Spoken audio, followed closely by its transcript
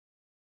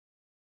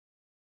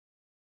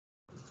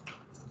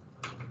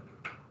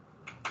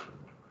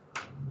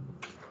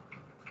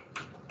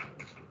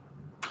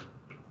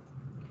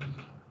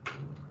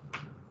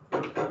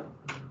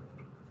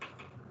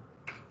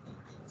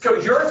So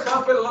you're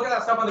responsible to look at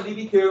that stuff on the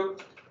DBQ.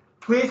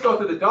 Please go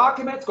through the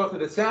documents, go through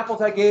the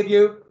samples I gave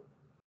you.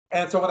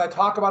 And so when I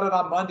talk about it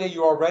on Monday,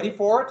 you are ready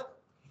for it.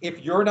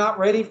 If you're not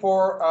ready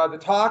for the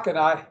talk, and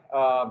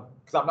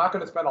because I'm not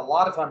going to spend a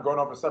lot of time going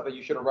over stuff that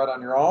you should have read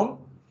on your own,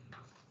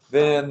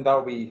 then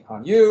that'll be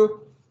on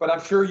you. But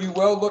I'm sure you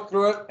will look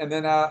through it and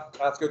then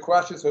ask good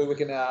questions so we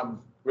can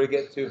really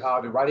get to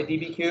how to write a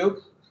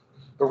DBQ.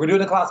 But we're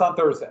doing the class on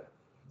Thursday.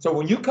 So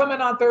when you come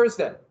in on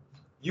Thursday,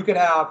 you can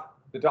have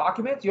the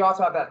documents. You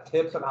also have that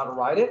tips on how to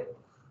write it.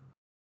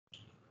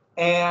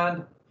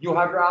 And you'll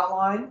have your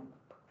outline,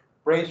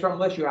 brainstorm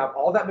list. You have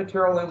all that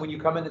material in when you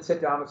come in and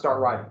sit down and start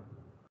writing.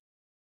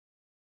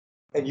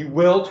 And you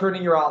will turn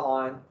in your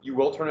outline. You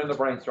will turn in the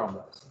brainstorm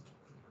list.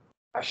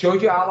 I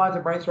showed you outlines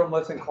and brainstorm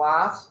lists in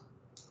class,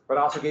 but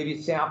I also gave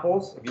you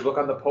samples. If you look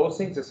on the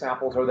postings, the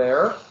samples are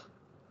there.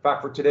 In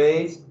fact, for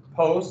today's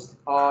post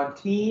on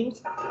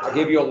Teams, I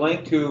gave you a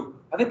link to,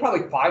 I think,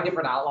 probably 5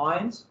 different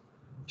outlines,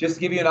 just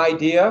to give you an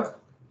idea.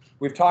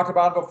 We've talked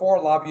about it before.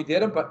 A lot of you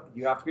did them, but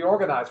you have to be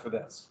organized for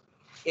this.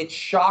 It's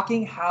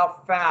shocking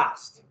how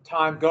fast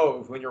time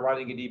goes when you're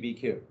writing a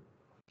DBQ.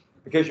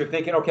 Because you're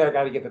thinking, okay, I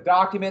got to get the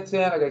documents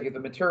in, I got to get the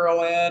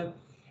material in.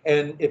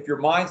 And if your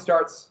mind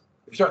starts,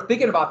 if you start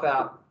thinking about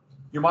that,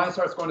 your mind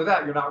starts going to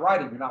that, you're not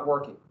writing, you're not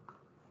working.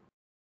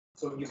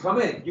 So when you come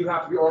in, you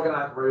have to be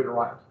organized and ready to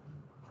write.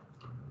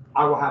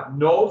 I will have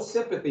no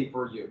sympathy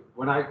for you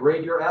when I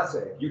grade your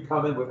essay if you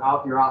come in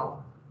without your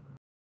outline.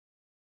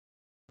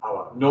 I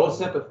will have no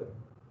sympathy.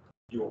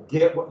 You will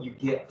get what you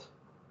get.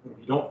 If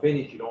you don't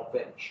finish, you don't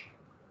finish.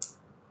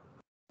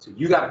 So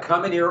you got to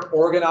come in here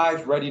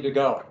organized, ready to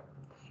go.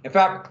 In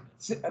fact,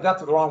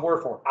 that's the wrong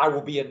word for it. I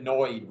will be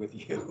annoyed with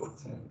you.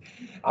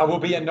 I will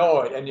be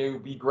annoyed, and you'll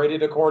be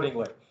graded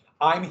accordingly.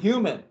 I'm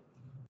human.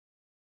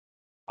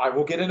 I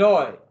will get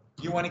annoyed.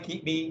 You want to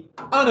keep me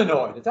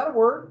unannoyed. Is that a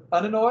word?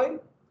 Unannoyed?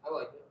 I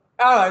like it.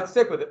 All right,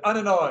 stick with it.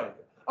 Unannoyed.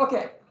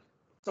 Okay,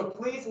 so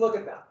please look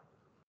at that.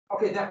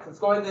 Okay, next, let's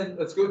go ahead and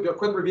let's do a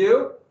quick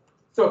review.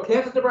 So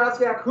Kansas,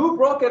 Nebraska Act, who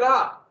broke it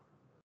up?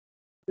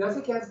 Did I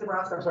say Kansas,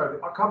 Nebraska? I'm sorry,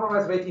 the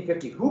Compromise of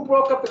 1850. Who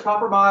broke up the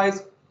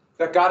compromise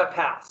that got it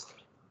passed?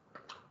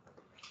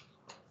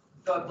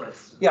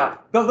 Douglas. Yeah,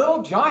 the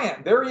little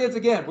giant. There he is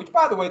again, which,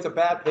 by the way, is a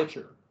bad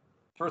picture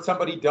for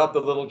somebody dubbed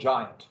the little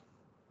giant.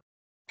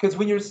 Because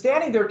when you're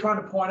standing there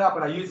trying to point up,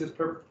 and I use this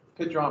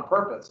picture on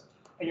purpose,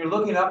 and you're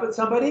looking up at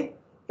somebody,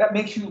 that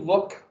makes you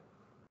look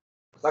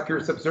like you're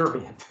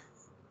subservient.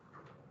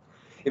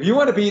 If you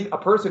want to be a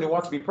person who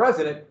wants to be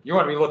president, you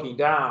want to be looking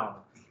down,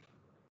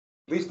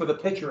 at least for the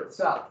picture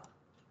itself.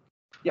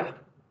 Yeah.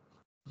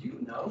 Do you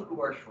know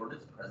who our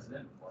shortest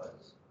president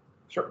was?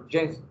 Sure,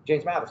 James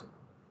Madison.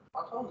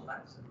 How tall was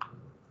Madison?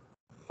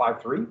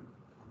 5'3".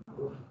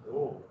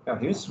 Oh. Yeah,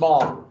 he was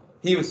small.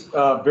 He was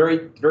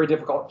very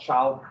difficult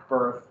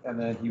childbirth, and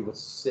then he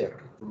was sick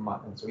for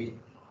months, and so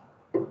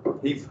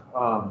he's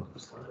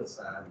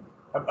sad.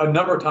 a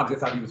number of times I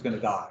thought he was going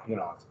to die, you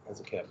know, as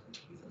a kid.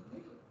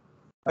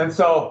 And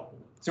so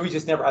he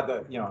just never had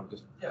the, you know,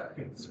 just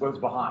swims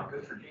behind.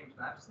 Good for James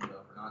Madison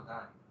though for not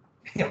dying.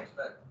 Yeah.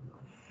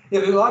 Yeah,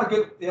 there's a lot of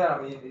good. Yeah,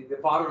 I mean, the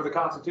father of the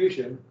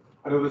Constitution.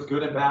 I know there's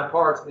good and bad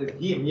parts. And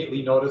he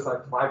immediately noticed,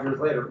 like 5 years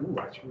later, ooh,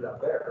 I screwed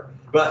up there.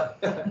 But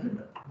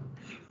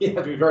he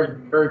had to be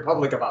very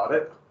public about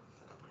it.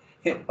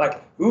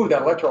 Like, ooh,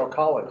 that electoral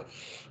college.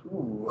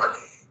 Ooh.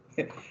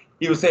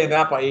 He was saying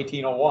that by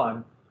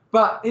 1801.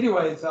 But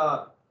anyways,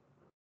 so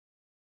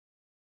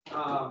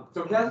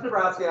Kansas,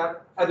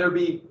 Nebraska, and there'd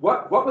be,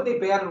 what would they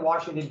ban in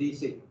Washington,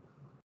 D.C.?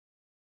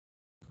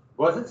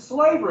 Wasn't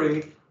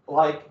slavery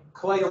like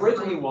Clay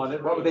originally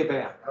wanted. What would they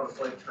ban? That was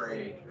slave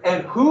trade.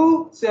 And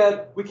who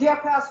said, we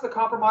can't pass the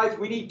compromise,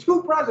 we need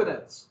 2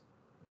 presidents?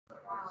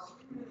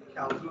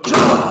 Calhoun.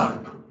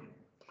 John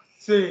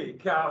C.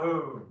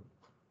 Calhoun.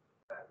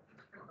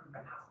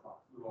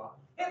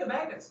 And the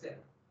magnets did.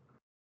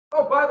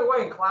 Oh, by the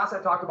way, in class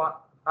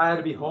I had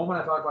to be home when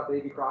I talked about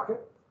Davy Crockett.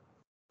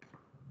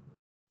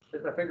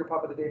 There's my finger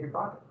puppet of Davy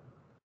Crockett.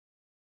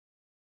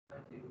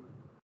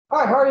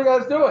 Hi, how are you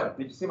guys doing?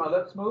 Did you see my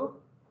lips move?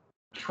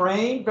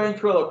 Trained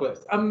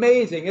ventriloquist.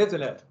 Amazing,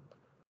 isn't it?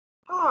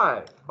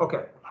 Hi.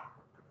 Okay.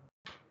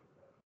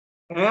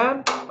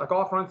 And like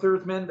all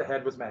frontiersmen, the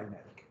head was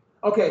magnetic.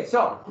 Okay,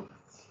 so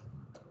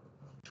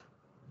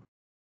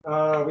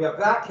we have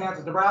that,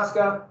 Kansas,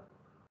 Nebraska.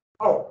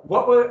 Oh,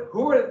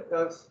 who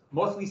were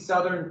mostly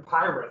Southern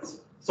pirates,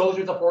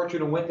 soldiers of fortune,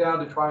 who went down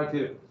to try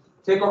to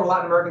take over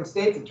Latin American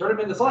states and turn them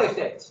into slave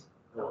states?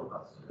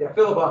 Filibusters. Yeah,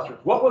 filibusters.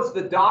 What was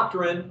the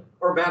doctrine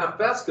or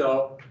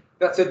manifesto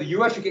that said the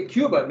U.S. should get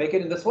Cuba and make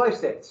it into slave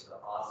states?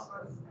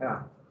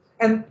 Yeah.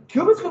 And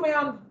Cuba's going to be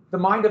on the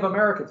mind of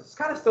Americans. It's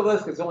kind of still is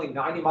because it's only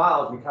 90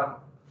 miles. We kind of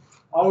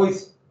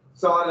always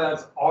saw it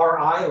as our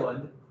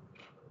island.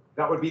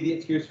 That would be the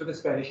excuse for the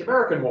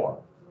Spanish-American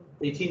War,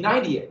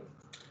 1898.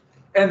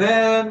 And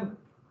then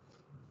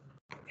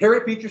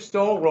Harriet Beecher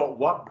Stowe wrote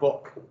what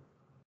book?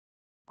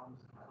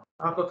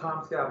 Uncle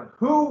Tom's Cabin.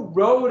 Who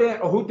wrote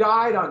it, or who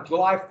died on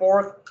July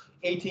 4th,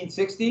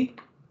 1860?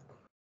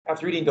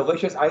 after eating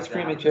delicious ice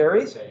cream and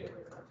cherries?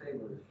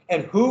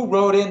 And who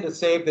rode in to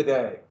save the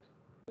day?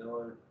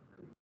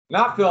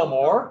 Not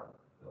Fillmore.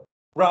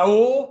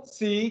 Raoul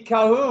C.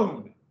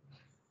 Calhoun. Can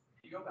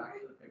you go back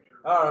to the picture?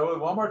 All right, well,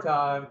 one more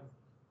time.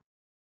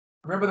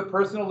 Remember the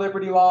personal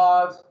liberty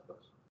laws?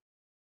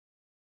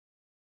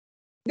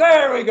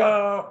 There we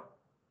go.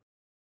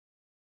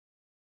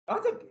 I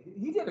think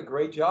he did a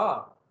great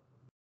job.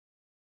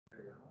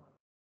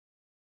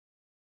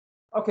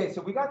 Okay,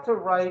 so we got to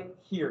right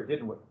here,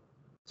 didn't we?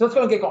 So let's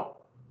go and get going.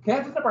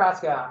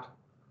 Kansas-Nebraska Act,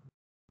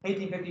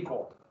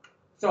 1854.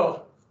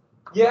 So,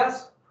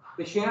 yes,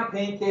 the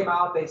Champagne came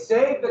out. They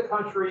saved the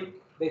country,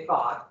 they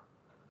thought.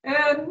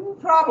 And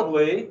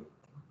probably,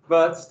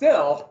 but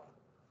still.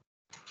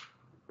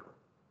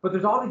 But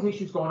there's all these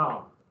issues going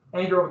on.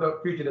 Anger over the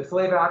Fugitive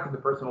Slave Act and the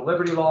personal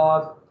liberty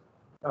laws.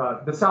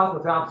 The South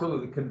was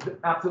absolutely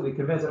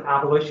convinced that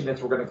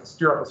abolitionists were going to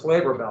stir up a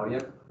slave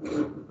rebellion.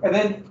 And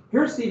then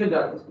here's Stephen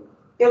Douglas.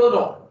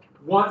 Illinois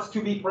wants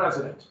to be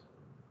president.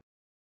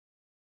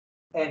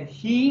 And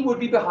he would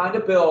be behind a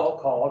bill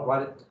called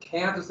the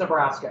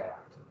Kansas-Nebraska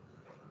Act.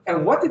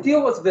 And what the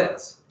deal was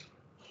this.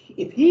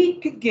 If he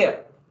could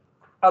get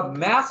a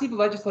massive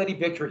legislative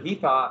victory, he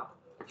thought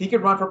he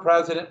could run for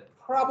president,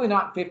 probably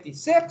not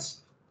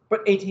 56, but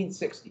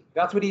 1860.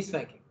 That's what he's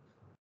thinking.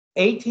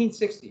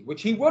 1860,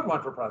 which he would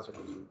run for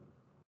president.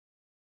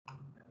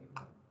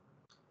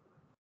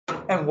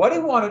 And what he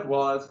wanted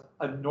was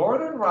a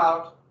northern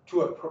route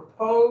to a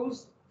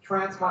proposed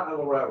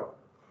transcontinental railroad.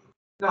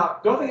 Now,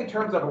 don't think in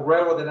terms of a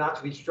railroad that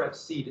actually stretched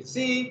sea to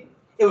sea.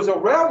 It was a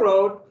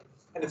railroad,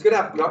 and it's going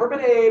to have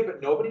government aid,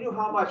 but nobody knew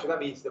how much. So that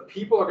means the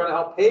people are going to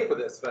help pay for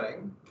this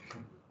thing.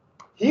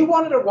 He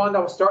wanted a one that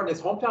would start in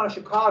his hometown of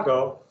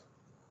Chicago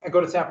and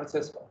go to San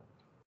Francisco.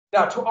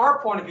 Now, to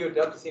our point of view, it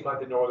doesn't seem like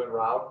the northern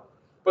route,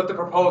 but the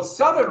proposed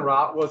southern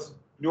route was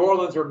New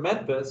Orleans or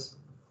Memphis,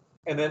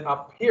 and then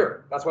up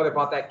here. That's why they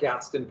bought that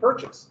Gadsden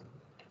Purchase.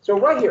 So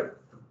right here.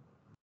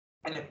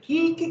 And if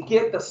he could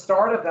get the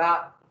start of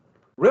that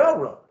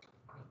railroad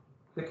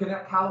to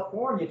connect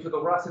California to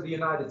the rest of the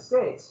United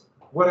States,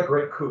 what a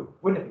great coup,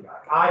 wouldn't it be?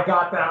 Like, I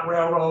got that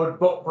railroad,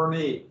 vote for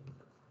me.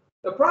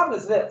 The problem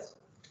is this.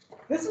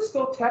 This is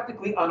still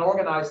technically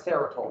unorganized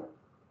territory.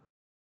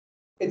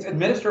 It's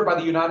administered by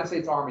the United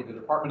States Army, the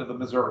Department of the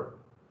Missouri.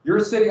 You're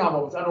sitting on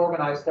what was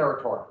unorganized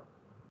territory.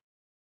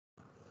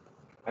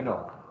 I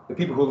know, the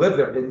people who live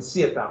there didn't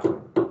see it that way.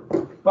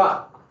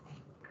 But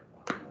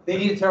they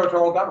need a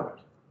territorial government.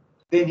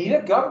 They need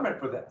a government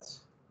for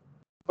this.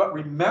 But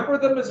remember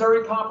the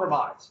Missouri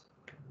Compromise.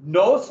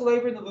 No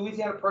slavery in the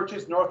Louisiana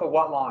Purchase north of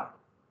what line?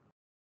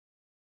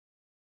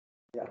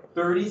 Yeah,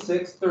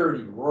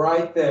 3630,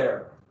 right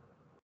there.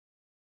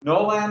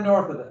 No land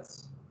north of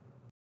this.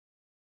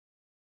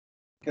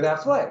 Could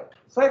have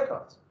slave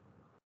codes.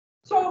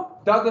 So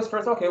Douglas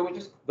first, okay, we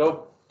just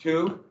go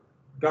to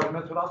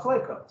governments without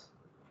slave codes.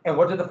 And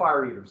what did the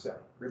fire eaters say?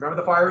 Remember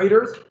the fire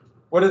eaters?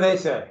 What do they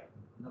say?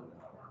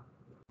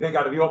 They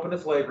got to be open to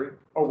slavery,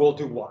 or we'll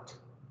do what?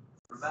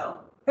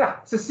 Rebel.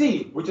 Yeah,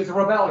 secede, which is a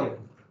rebellion.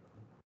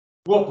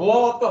 We'll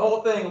blow up the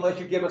whole thing unless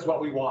you give us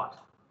what we want.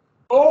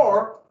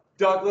 Or,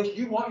 Douglas,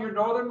 you want your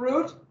northern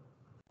route?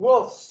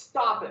 We'll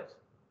stop it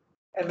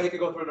and make it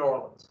go through New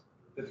Orleans,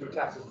 then through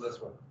Texas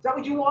this way. Is that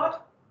what you want?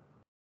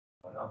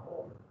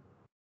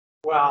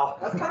 Well,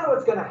 that's kind of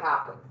what's going to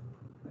happen.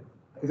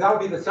 Because that would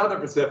be the Southern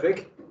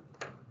Pacific,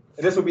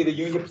 and this would be the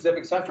Union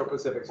Pacific, Central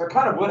Pacific. So it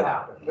kind of would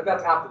happen, but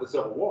that's after the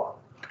Civil War.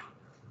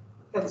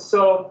 And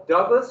so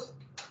Douglas,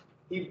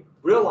 he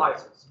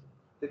realizes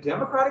the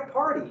Democratic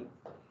Party,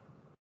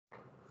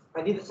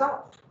 I need the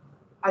South.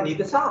 I need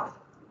the South.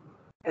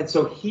 And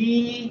so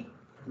he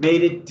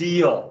made a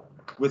deal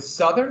with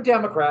Southern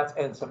Democrats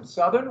and some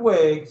Southern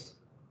Whigs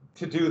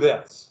to do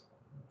this.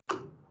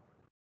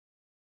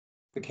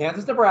 The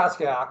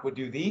Kansas-Nebraska Act would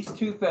do these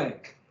two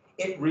things.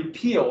 It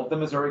repealed the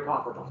Missouri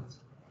Compromise.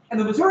 And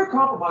the Missouri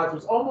Compromise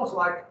was almost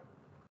like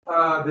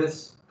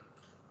this.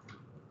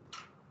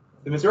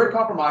 The Missouri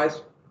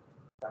Compromise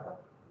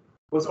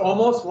was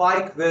almost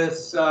like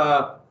this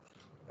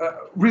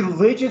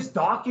religious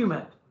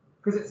document,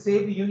 because it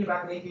saved the Union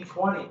back in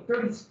 1820,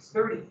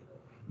 3630.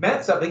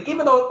 Meant something,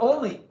 even though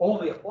it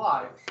only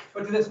applied,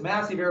 but to this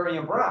massive area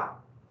in Brown.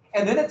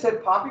 And then it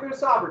said popular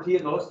sovereignty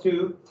in those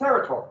two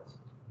territories.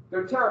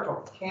 They're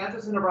territories,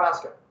 Kansas and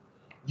Nebraska.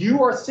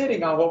 You are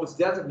sitting on what was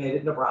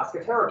designated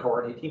Nebraska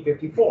Territory in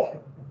 1854.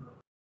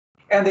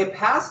 And they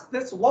passed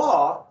this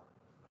law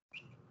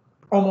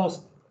what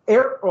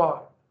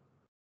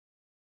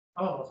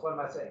am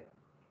I saying?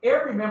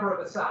 Every member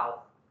of the South,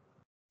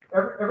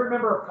 every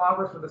member of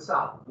Congress from the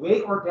South,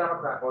 Whig or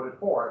Democrat, voted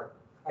for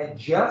it, and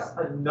just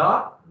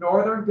enough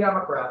Northern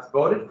Democrats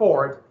voted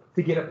for it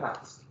to get it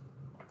passed.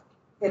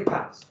 It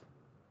passed.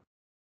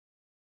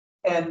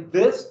 And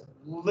this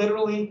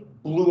literally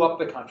blew up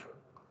the country.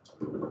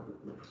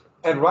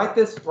 And write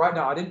this right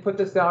now. I didn't put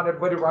this down.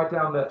 Everybody write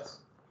down this.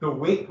 The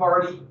Whig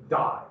Party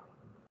died.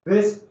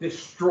 This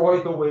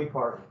destroyed the Whig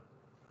Party.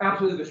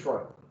 Absolutely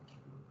destroyed it.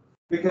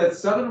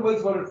 Because Southern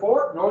Whigs voted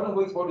for it, Northern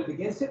Whigs voted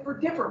against it for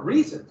different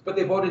reasons, but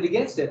they voted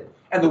against it,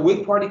 and the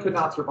Whig Party could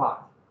not survive.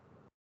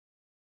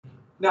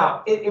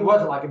 Now, it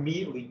wasn't like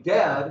immediately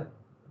dead,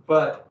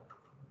 but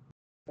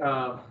it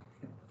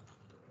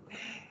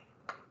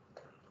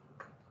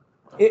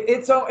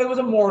was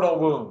a mortal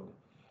wound.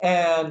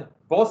 And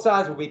both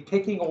sides would be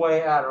picking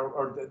away at it,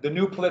 or the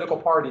new political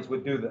parties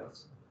would do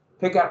this,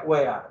 pick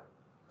away at it.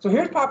 So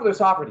here's popular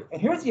sovereignty.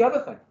 And here's the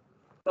other thing.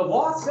 The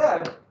law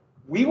said,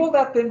 we will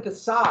let them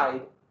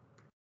decide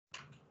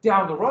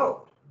down the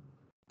road.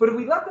 But if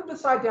we let them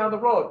decide down the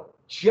road,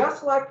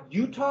 just like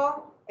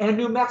Utah and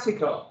New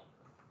Mexico,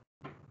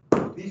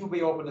 these will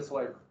be open to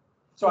slavery.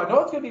 So I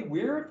know it's going to be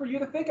weird for you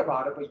to think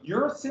about it, but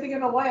you're sitting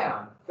in a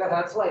land that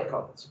had slave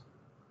codes.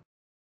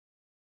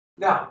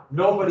 Now,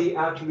 nobody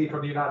actually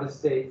from the United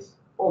States,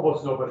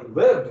 almost nobody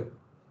lived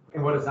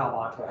in what is now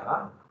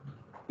Montana.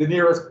 The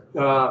nearest,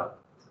 there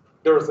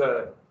was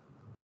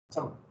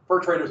some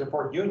fur traders in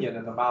Fort Union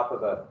in the mouth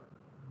of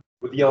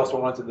with the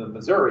Yellowstone runs into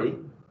Missouri,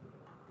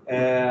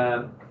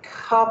 and a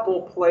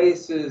couple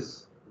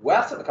places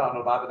west of the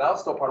Continental Divide, but that was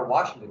still part of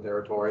Washington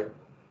territory.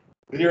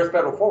 The nearest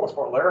federal fort was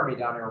Fort Laramie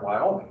down here in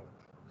Wyoming.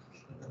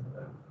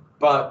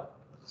 But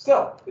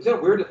still, isn't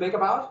it weird to think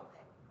about?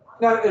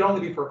 Now, it'd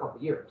only be for a couple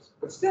of years,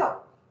 but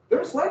still,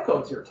 there are slave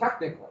codes here,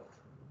 technically.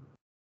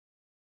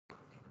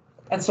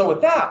 And so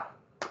with that,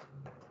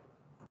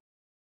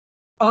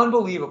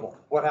 unbelievable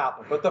what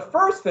happened. But the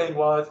first thing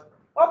was,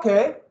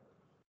 okay,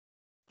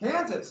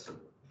 Kansas,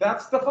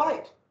 that's the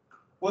fight.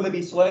 Will they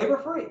be slave or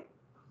free?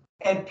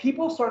 And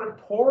people started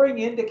pouring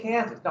into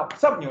Kansas. Now,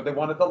 some, they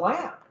wanted the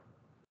land,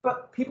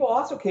 but people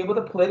also came with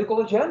a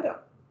political agenda.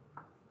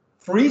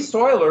 Free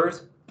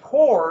soilers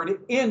poured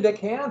into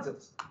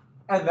Kansas,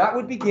 and that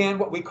would begin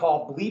what we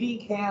call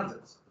Bleeding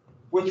Kansas,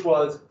 which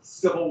was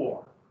Civil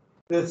War.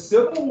 The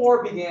Civil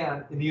War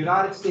began in the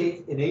United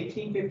States in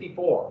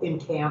 1854 in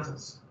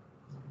Kansas.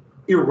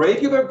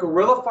 Irregular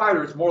guerrilla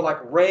fighters, more like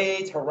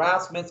raids,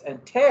 harassments,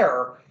 and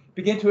terror,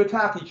 began to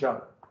attack each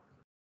other.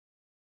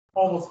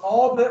 Almost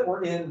all of it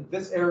were in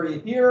this area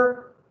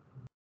here.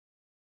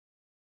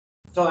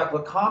 So like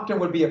Lecompton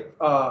would be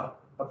a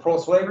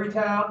pro-slavery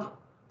town.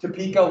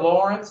 Topeka,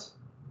 Lawrence,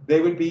 they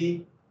would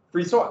be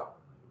free soil.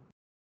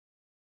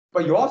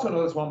 But you also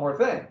notice one more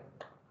thing.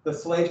 The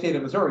slave state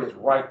of Missouri is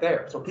right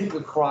there. So people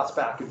could cross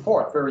back and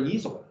forth very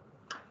easily.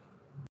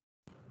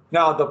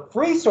 Now the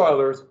free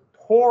soilers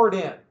poured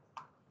in.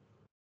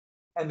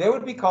 And they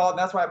would be called, and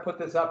that's why I put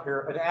this up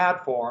here, an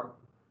ad form.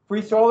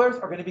 Free soilers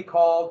are going to be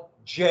called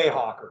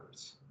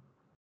Jayhawkers.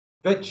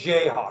 The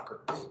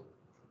Jayhawkers.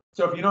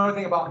 So if you know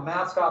anything about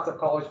mascots of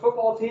college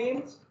football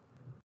teams,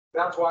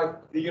 that's why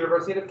the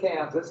University of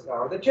Kansas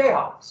are the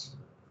Jayhawks,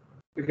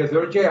 because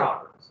they're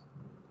Jayhawkers.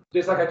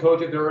 Just like I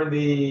told you, during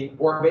the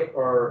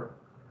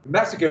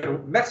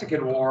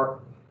Mexican War,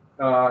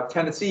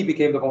 Tennessee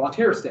became the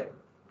volunteer state.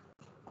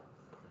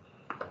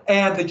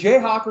 And the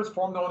Jayhawkers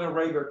formed their own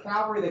irregular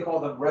cavalry. They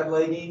called them red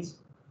leggings.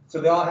 So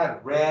they all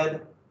had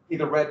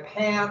either red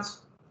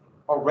pants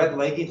or red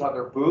leggings on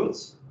their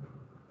boots.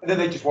 And then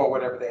they just wore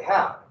whatever they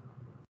had.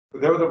 So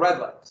they were the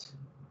redlegs.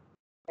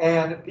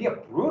 And it'd be a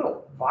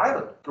brutal,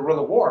 violent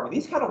guerrilla war. I mean,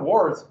 these kind of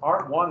wars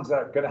aren't ones that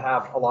are going to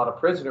have a lot of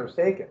prisoners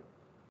taken.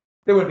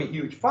 There would be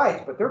huge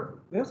fights, but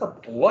there's a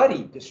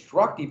bloody,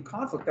 destructive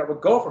conflict that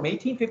would go from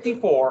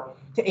 1854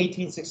 to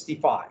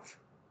 1865.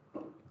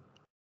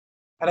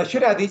 And I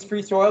should add, these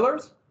free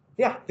soilers,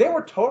 yeah, they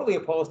were totally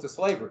opposed to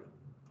slavery.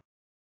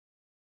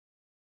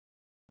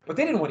 But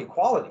they didn't want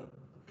equality.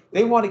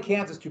 They wanted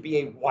Kansas to be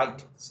a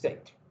white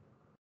state.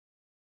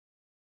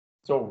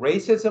 So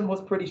racism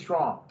was pretty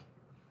strong.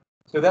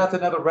 So that's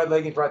another red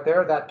leggings right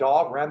there. That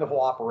dog ran the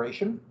whole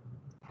operation.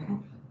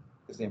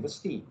 His name was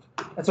Steve.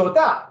 And so with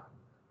that,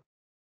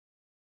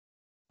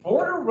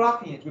 border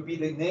ruffians would be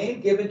the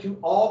name given to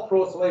all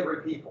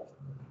pro-slavery people.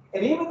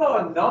 And even though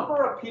a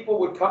number of people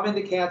would come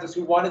into Kansas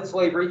who wanted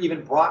slavery,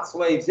 even brought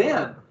slaves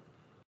in,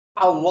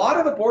 a lot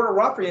of the border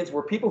ruffians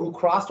were people who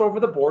crossed over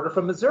the border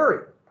from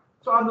Missouri.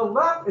 So on the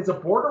left is a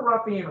border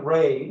ruffian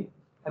raid,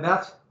 and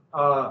that's,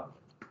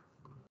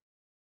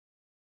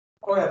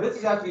 this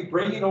is actually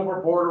bringing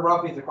over border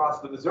ruffians across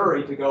the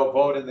Missouri to go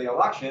vote in the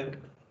election.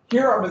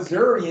 Here are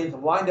Missourians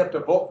lined up to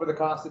vote for the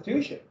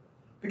Constitution.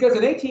 Because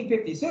in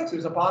 1856, it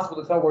was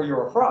impossible to tell where you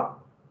were from.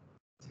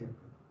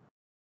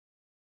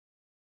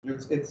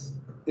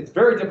 It's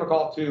very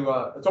difficult to,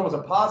 it's almost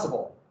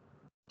impossible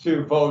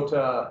to vote,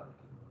 to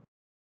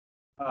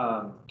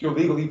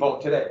legally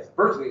vote today.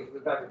 Virtually,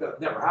 in fact,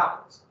 it never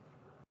happens.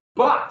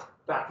 But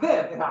back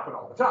then, it happened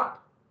all the time.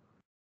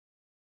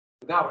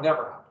 But now it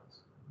never happens.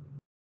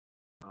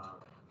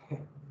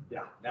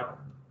 Yeah, never.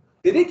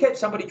 They did catch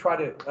somebody try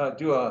to try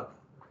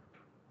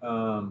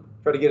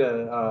to get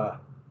a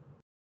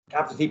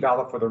absentee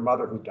ballot for their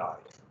mother who died.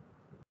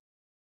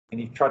 And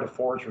he tried to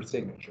forge her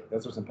signature.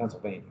 This was in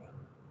Pennsylvania.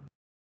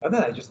 And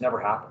then it just never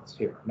happens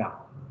here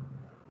now,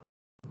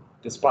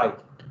 despite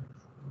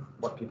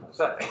what people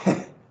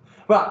say.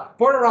 But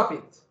border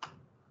ruffians.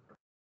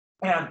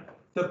 And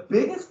the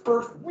biggest,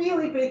 first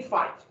really big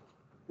fight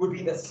would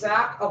be the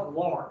sack of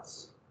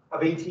Lawrence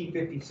of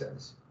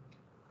 1856.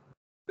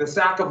 The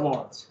sack of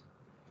Lawrence.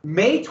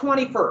 May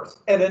 21st,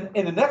 and then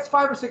in the next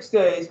 5 or 6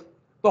 days,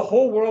 the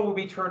whole world will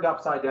be turned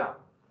upside down.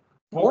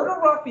 Border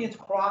ruffians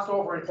crossed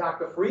over and attacked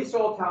the free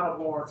soil town of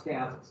Lawrence,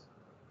 Kansas.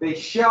 They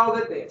shelled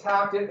it, they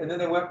attacked it, and then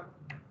they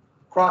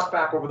crossed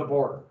back over the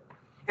border.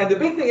 And the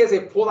big thing is they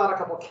pulled out a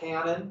couple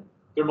cannon.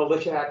 Their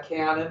militia had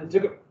cannon,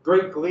 took a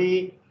great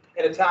glee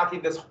in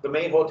attacking the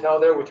main hotel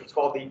there, which was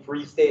called the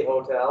Free State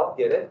Hotel.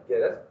 Get it? Get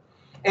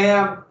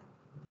it?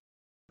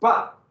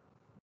 But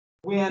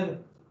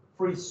when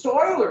Free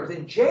Soilers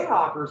and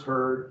Jayhawkers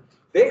heard,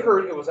 they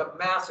heard it was a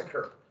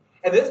massacre.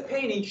 And this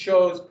painting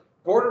shows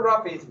border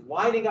ruffians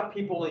lining up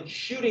people and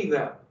shooting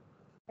them,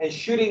 and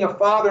shooting a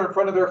father in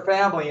front of their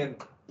family, and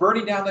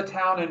burning down the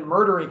town and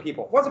murdering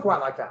people. It wasn't quite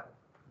like that.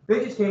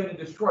 They just came in and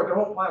destroyed. Their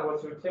whole plan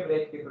was to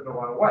intimidate people to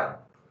run away.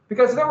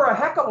 Because there were a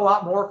heck of a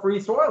lot more Free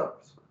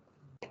Soilers.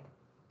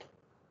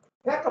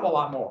 Heck of a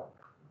lot more.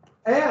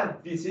 And,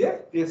 do you see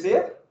it? Do you see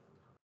it?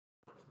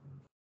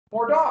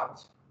 More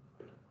dogs.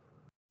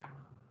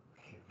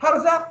 How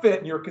does that fit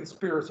in your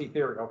conspiracy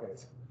theory? Okay.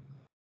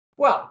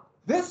 Well,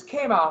 this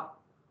came out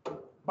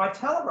by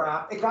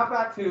telegraph. It got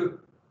back to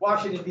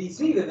Washington,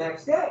 D.C. the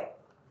next day.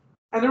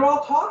 And they're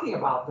all talking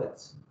about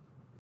this.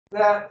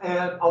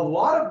 And a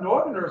lot of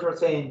Northerners are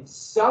saying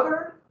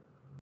Southern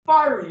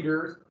fire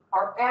eaters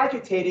are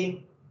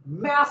agitating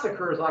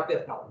massacres like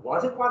this. Now, it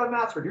wasn't quite a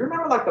massacre. Do you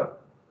remember like the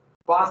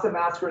Boston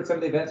Massacre and some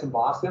of the events in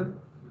Boston?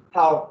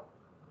 How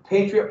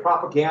patriot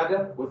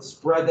propaganda would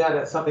spread that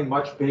as something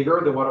much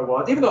bigger than what it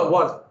was, even though it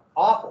was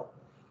awful.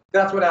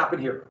 That's what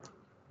happened here.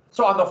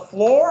 So on the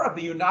floor of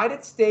the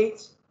United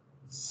States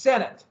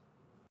Senate,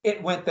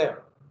 it went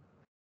there.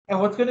 And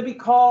what's going to be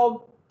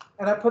called,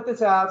 and I put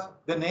this as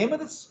the name of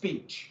the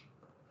speech,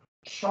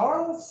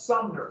 Charles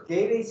Sumner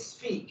gave a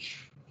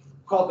speech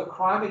called The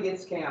Crime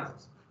Against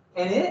Kansas.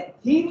 And in it,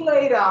 he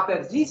laid out that,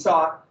 as he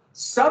saw it,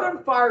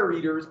 Southern fire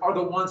eaters are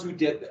the ones who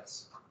did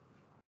this.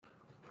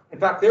 In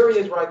fact, there he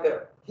is right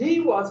there. He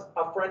was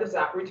a friend of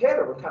Zachary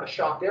Taylor, which kind of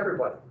shocked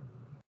everybody.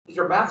 He's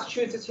from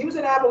Massachusetts. He was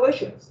an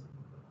abolitionist.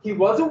 He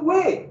was a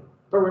Whig.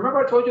 But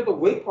remember I told you the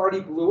Whig Party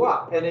blew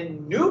up, and a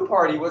new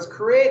party was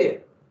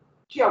created.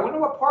 Gee, I wonder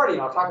what party,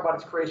 and I'll talk about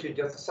its creation in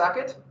just a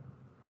second.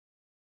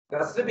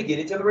 That's the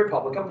beginning to the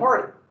Republican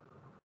Party.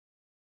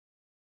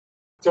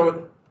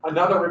 So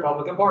another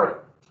Republican Party.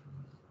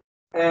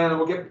 And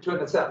we'll get to it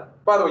in a second.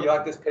 By the way, you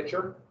like this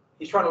picture?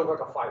 He's trying to look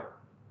like a fighter.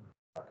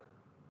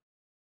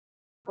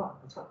 Oh,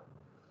 that's not.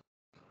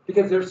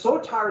 Because they're so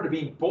tired of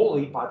being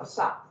bullied by the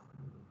South.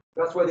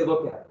 That's why they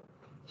look at it.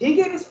 He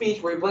gave a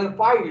speech where he blamed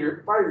fire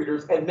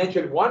eaters and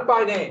mentioned one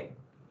by name,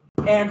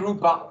 Andrew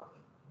Butler.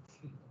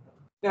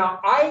 Now,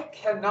 I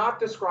cannot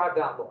describe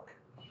that look.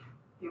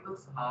 He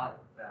looks hot.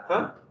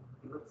 Huh?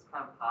 He looks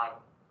kind of high.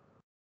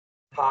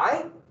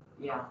 High?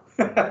 Yeah.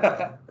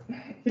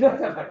 He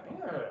doesn't have like,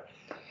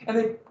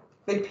 and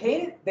they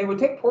painted, they would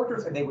take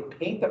portraits and they would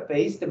paint the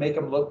face to make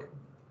him look.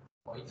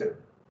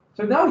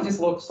 So now he just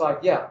looks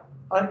like,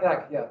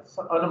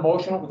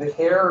 unemotional with the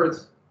hair.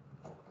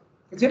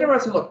 It's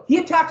interesting. Look, he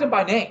attacked him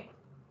by name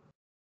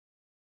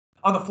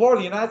on the floor of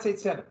the United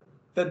States Senate.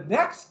 The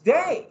next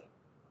day,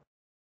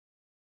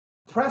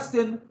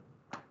 Preston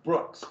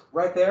Brooks,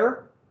 right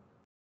there,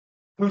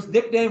 whose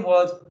nickname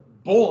was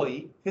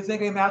Bully. His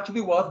nickname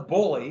actually was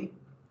Bully.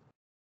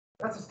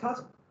 That's his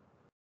cousin.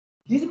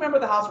 He's a member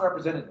of the House of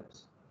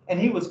Representatives, and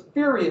he was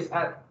furious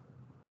at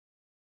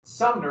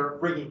Sumner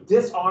bringing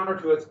dishonor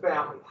to his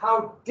family.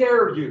 How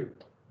dare you?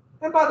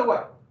 And by the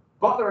way,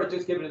 Butler had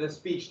just given this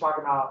speech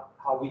talking about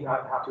how we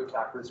have to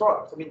attack Free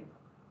Soilers. I mean,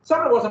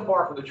 Sumner wasn't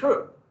far from the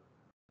truth.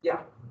 Yeah.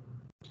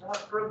 Was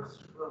Brooks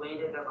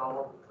related at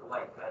all to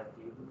like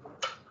David?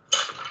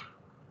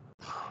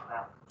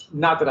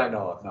 Not that I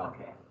know of, no.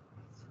 Okay.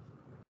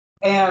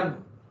 And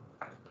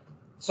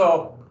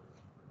so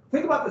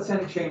think about the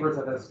Senate chambers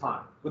at this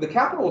time. When the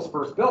Capitol was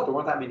first built, there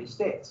weren't that many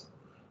states.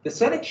 The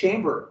Senate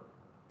chamber,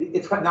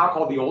 it's now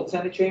called the Old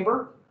Senate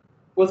Chamber,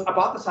 was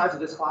about the size of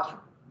this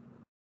classroom.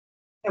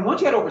 And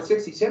once you had over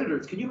 60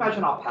 senators, can you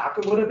imagine how packed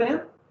it would have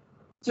been?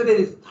 So they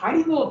had this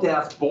tiny little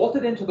desk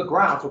bolted into the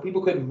ground so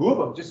people couldn't move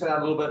them just in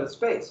that little bit of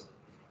space.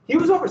 He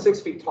was over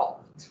 6 feet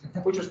tall,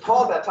 which was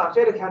tall at that time.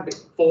 So he had to kind of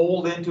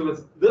fold into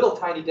his little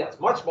tiny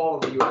desk, much smaller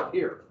than you have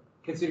here.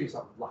 Consider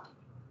yourself lucky.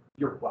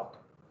 You're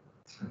welcome.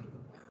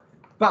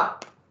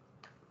 But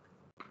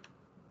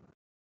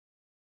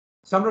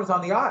Sumner was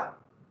on the aisle,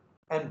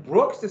 and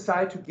Brooks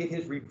decided to get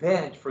his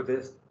revenge for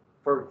this,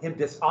 for him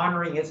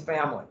dishonoring his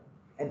family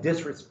and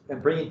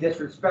bringing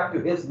disrespect to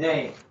his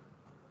name.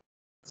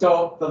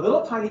 So the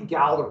little tiny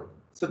gallery,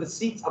 so the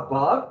seats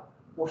above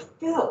were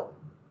filled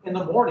in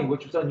the morning,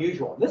 which was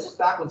unusual. And this is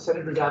back when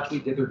senators actually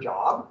did their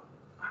job.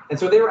 And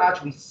so they were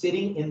actually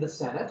sitting in the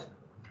Senate.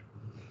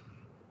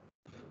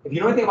 If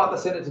you know anything about the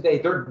Senate today,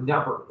 they're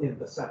never in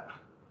the Senate.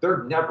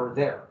 They're never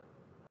there.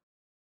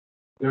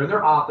 They're in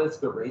their office,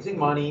 they're raising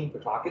money,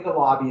 they're talking to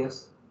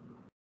lobbyists,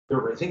 they're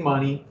raising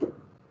money.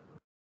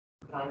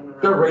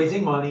 They're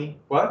raising money.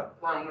 What?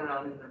 Flying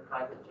around in their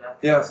private jets.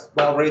 Yes,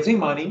 while raising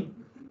money.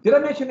 Did I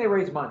mention they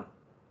raise money?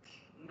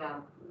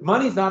 No.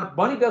 Money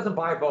doesn't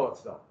buy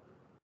votes though.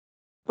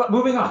 But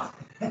moving on.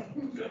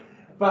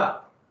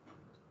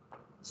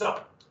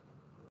 So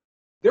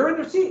they're in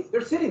their seats,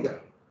 they're sitting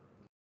there.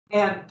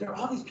 And there are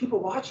all these people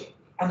watching,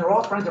 and they're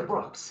all friends of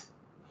Brooks.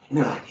 And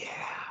they're like, yeah.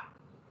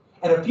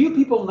 And a few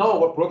people know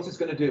what Brooks is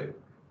going to do.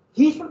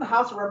 He's from the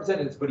House of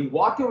Representatives, but he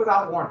walked in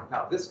without warning.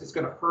 Now, this is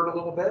going to hurt a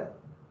little bit,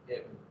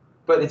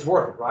 but it's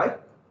worth it, right?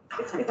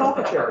 It's all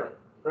for charity,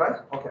 right?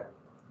 Okay.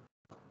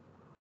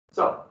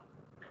 So,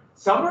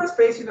 Sumner is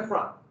facing the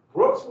front.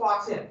 Brooks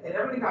walks in, and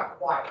everything got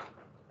quiet.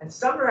 And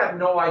Sumner had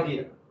no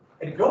idea.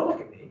 And don't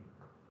look at me.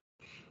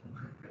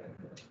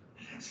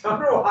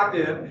 Sumner walked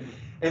in,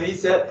 and he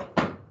said,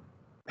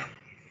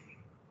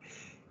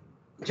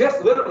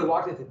 just literally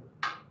walked in and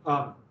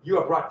said, you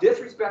have brought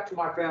disrespect to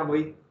my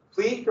family.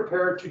 Please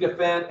prepare to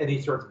defend. And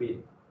he starts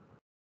beating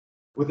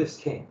with his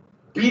cane.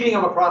 Beating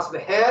him across the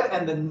head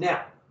and the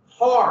neck.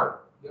 Hard.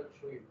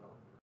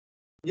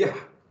 Yeah.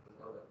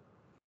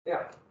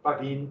 Yeah, by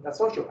being a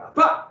sociopath.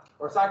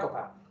 Or a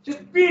psychopath.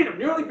 Just beat him,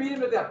 nearly beat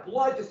him to death.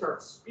 Blood just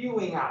started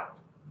spewing out.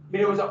 I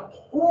mean, it was a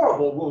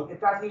horrible wound. In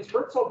fact, he was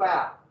hurt so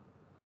bad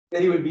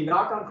that he would be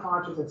knocked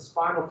unconscious and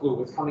spinal fluid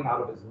was coming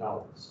out of his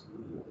nose.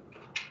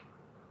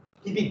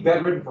 He'd be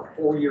bedridden for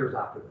 4 years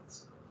after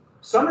this.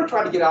 Sumner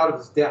tried to get out of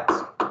his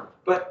desk,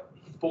 but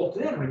he's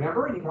bolted in,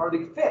 remember? And he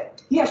hardly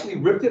fit. He actually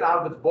ripped it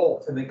out of its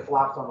bolts and then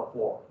collapsed on the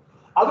floor.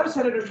 Other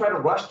senators tried to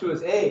rush to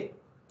his aid,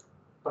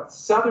 but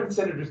Southern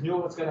senators knew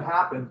what was going to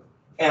happen,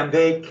 and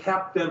they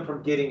kept them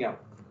from getting him.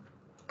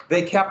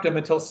 They kept him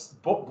until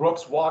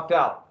Brooks walked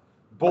out.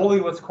 Bully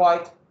was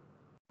quite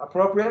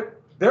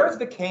appropriate. There's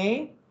the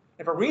cane,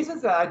 and for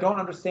reasons that I don't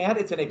understand,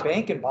 it's in a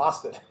bank in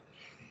Boston.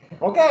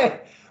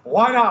 Okay,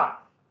 why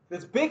not?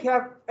 This big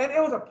hat, and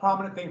it was a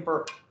prominent thing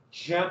for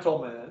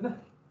gentlemen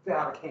to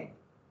have a cane.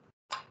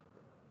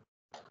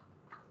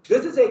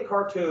 This is a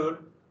cartoon,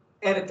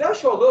 and it does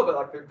show a little bit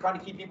like they're trying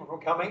to keep people from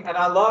coming, and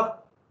I love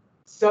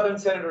Southern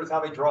senators,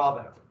 how they draw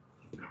them.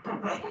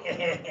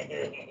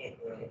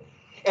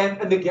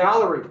 and the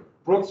gallery,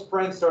 Brooks'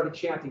 friends started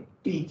chanting,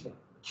 beat him,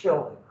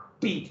 kill him,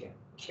 beat him,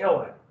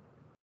 kill him.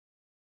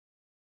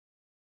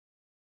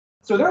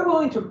 So they're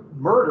willing to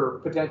murder,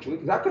 potentially,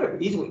 because that could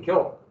have easily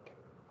killed him,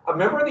 a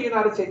member of the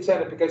United States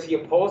Senate because he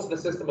opposed the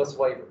system of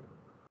slavery.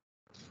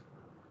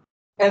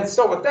 And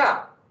so with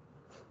that,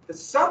 the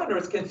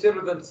Southerners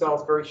consider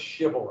themselves very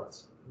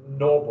chivalrous,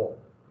 noble,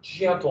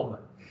 gentlemen.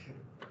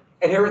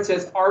 And here it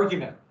says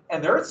argument.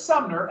 And there's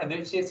Sumner, and then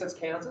you see it says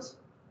Kansas.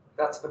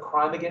 That's the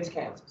crime against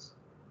Kansas.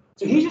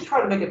 So he's just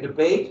trying to make a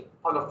debate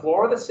on the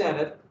floor of the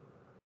Senate.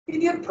 He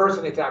didn't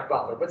personally attack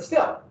Butler, but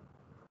still.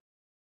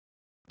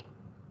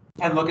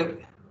 And look at,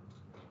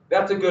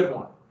 that's a good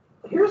one.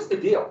 Here's the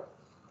deal.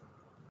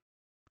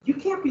 You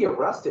can't be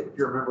arrested if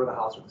you're a member of the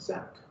House or the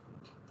Senate.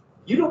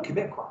 You don't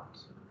commit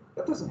crimes.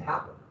 That doesn't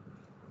happen.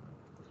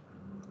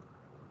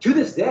 To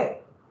this day,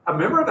 a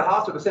member of the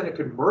House or the Senate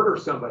could murder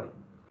somebody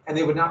and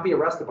they would not be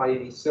arrested by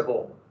any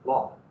civil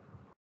law.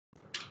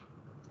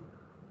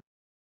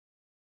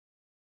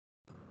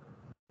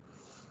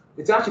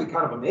 It's actually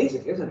kind of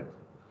amazing, isn't it?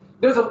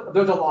 There's a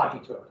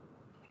logic to it.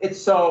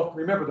 It's so,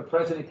 remember, the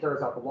president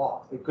carries out the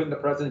laws. Couldn't the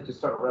president just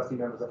start arresting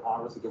members of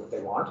Congress to get what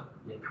they want?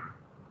 Yeah.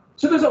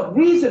 So there's a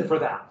reason for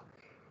that.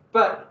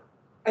 But,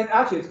 and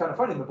actually it's kind of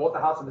funny, both the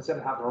House and the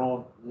Senate have their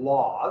own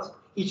laws.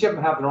 Each of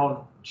them have their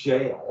own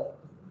jail,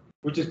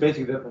 which is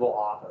basically their little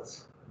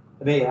office.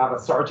 And they have a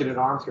sergeant at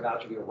arms who can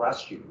actually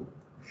arrest you.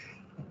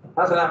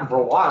 Hasn't happened for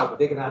a while, but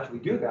they can actually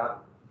do that.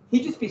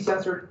 He'd just be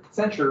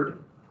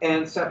censured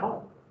and sent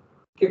home,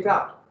 kicked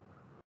out.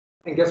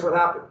 And guess what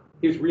happened?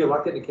 He was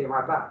reelected and came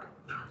right back.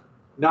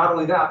 Not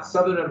only that,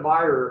 Southern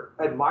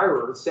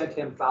admirers sent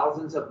him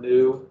thousands of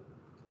new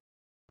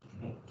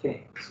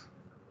canes.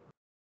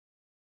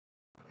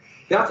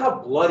 That's how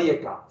bloody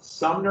it got.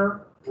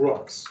 Sumner,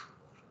 Brooks.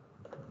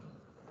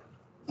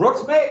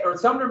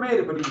 Sumner made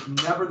it, but he was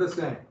never the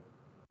same.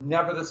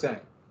 Never the same.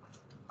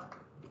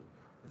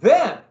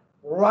 Then,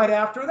 right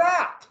after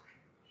that,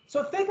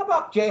 so think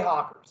about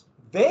Jayhawkers.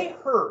 They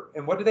heard,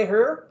 and what did they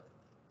hear?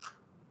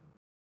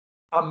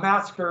 A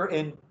massacre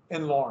in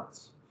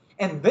Lawrence.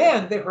 And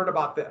then they heard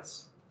about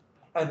this.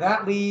 And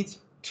that leads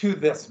to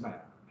this man.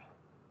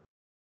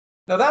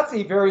 Now that's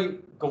a very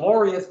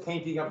glorious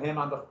painting of him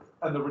on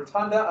the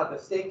rotunda of the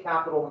state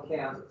capitol in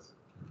Kansas.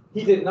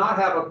 He did not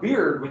have a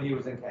beard when he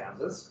was in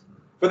Kansas,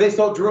 but they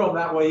still drew him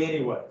that way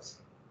anyways.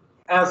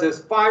 As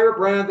his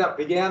firebrand that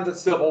began the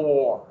Civil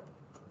War.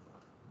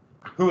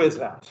 Who is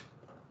that?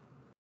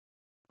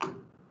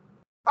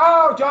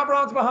 Oh, John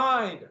Brown's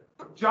behind.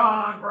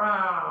 John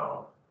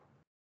Brown.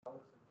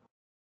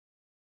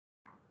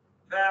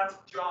 That's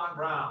John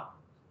Brown.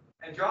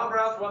 And John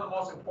Brown's one of the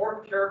most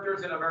important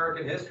characters in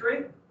American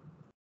history.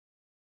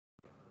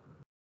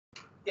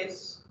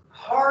 It's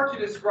hard to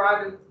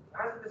describe it.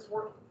 How does this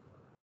work?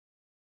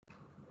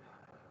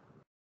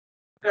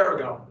 There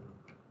we go.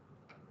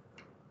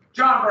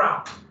 John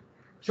Brown.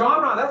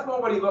 John Brown, that's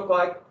what he looked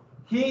like.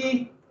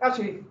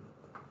 Actually,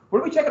 what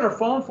are we checking our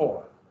phone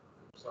for?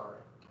 Sorry.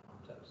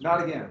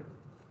 Not again.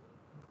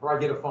 Or I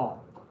get a phone.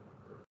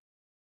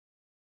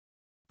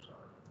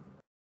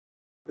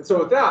 And so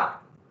with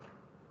that,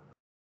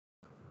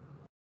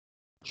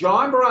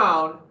 John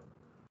Brown,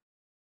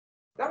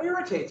 that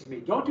irritates me.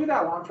 Don't do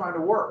that while I'm trying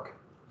to work.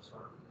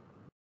 Sorry.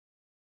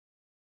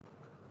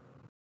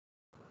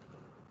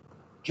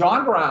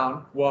 John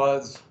Brown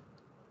was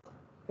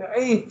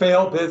a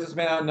failed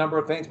businessman, a number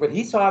of things, but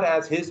he saw it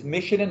as his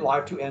mission in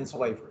life to end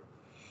slavery.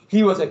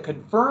 He was a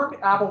confirmed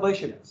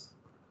abolitionist,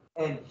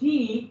 and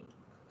he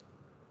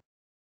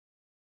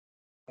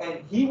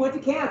went to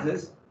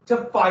Kansas to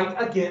fight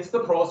against the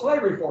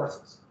pro-slavery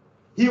forces.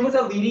 He was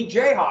a leading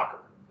jayhawker,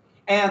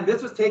 and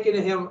this was taken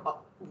to him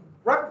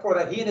right before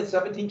that. He and his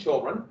 17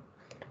 children.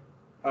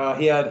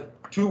 He had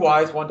 2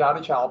 wives, 1 died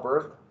in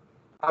childbirth.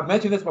 I've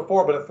mentioned this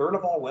before, but 1/3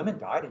 of all women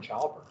died in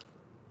childbirth.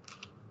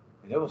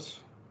 And it was,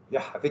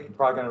 yeah, I think you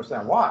probably can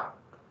understand why,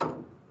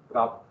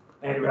 without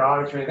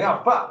antibiotics or anything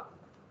else. But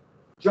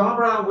John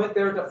Brown went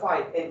there to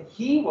fight, and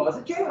he was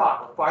a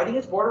jayhawker fighting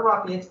his border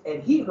ruffians,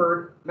 and he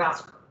heard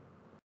massacre.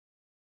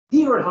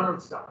 He heard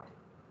hundreds died.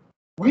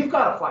 We've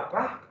got to fight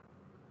back.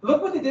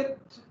 Look what they did.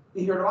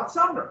 He heard about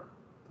Sumner.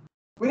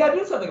 We got to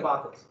do something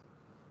about this.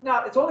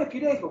 Now, it's only a few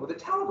days, but with the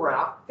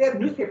Telegraph, they had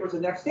newspapers the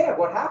next day of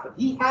what happened.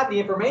 He had the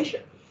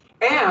information.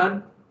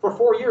 And for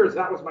 4 years,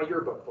 that was my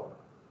yearbook photo.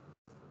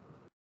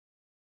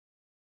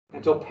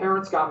 Until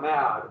parents got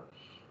mad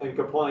and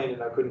complained,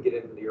 and I couldn't get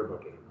into the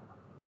yearbook anymore.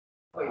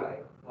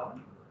 Wait, what?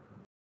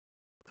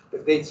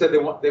 They said they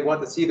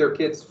want to see their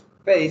kid's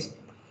face,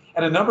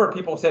 and a number of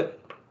people said,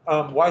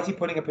 why is he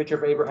putting a picture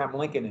of Abraham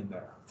Lincoln in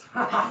there?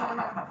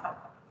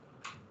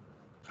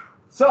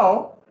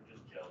 So, I'm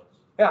just jealous.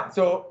 yeah,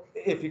 so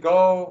if you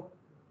go,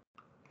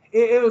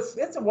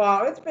 it's a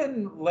while, it's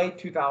been late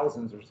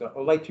 2000s or so,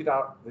 or late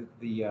 2000,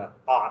 the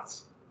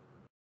aughts,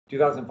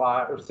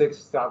 2005 or 6,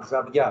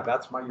 2007, yeah,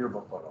 that's my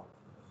yearbook photo.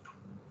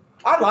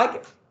 I like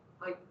it.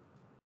 Like,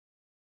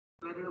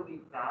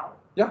 literally that?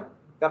 Yeah,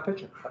 that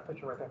picture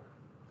right there,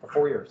 for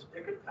 4 years.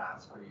 It could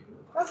pass for you.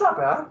 That's not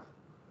bad.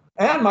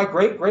 And my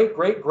great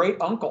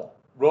uncle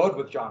rode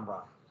with John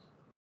Brown.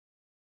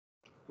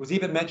 Was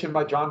even mentioned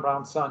by John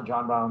Brown's son,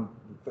 John Brown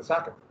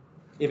II.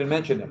 Even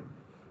mentioned him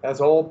as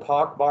old,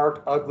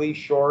 pock-marked, ugly,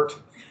 short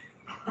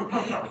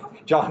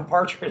John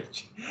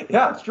Partridge.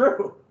 Yeah, it's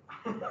true.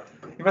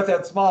 He must have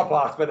had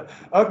smallpox, but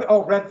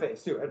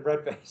red-faced too, and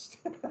red-faced.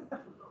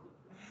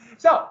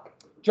 So,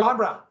 John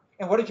Brown.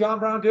 And what did John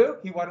Brown do?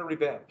 He wanted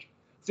revenge.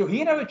 So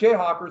he and other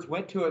jayhawkers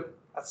went to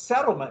a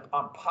settlement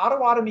on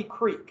Potawatomi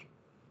Creek,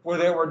 where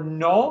there were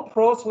known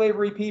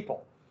pro-slavery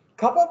people. A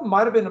couple of them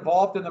might have been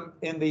involved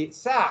in the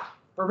sack,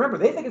 but remember,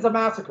 they think it's a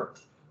massacre.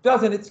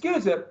 Doesn't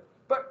excuse it,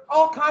 but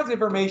all kinds of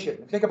information.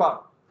 Think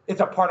about it.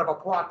 It's a part of a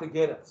plot to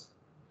get us.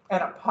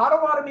 And at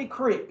Potawatomi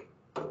Creek,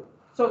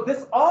 so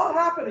this all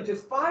happened in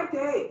just 5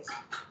 days.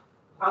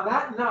 On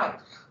that night,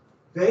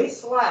 they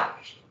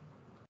slashed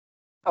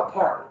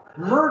apart,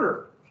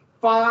 murdered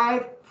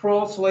 5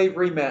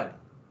 pro-slavery men,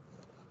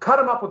 cut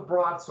them up with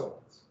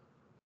broadswords.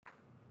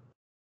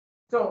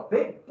 So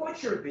they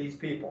butchered these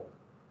people.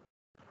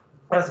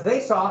 As they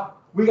saw,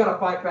 we got to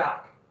fight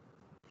back.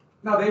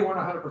 Now, they weren't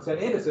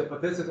 100% innocent,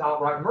 but this is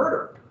outright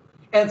murder.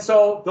 And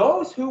so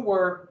those who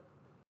were,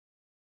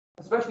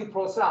 especially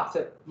pro-South,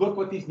 said, look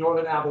what these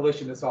northern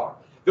abolitionists are.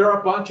 They're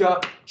a bunch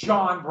of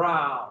John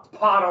Browns,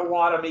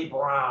 Potawatomi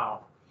Brown.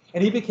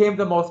 And he became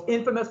the most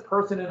infamous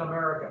person in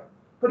America.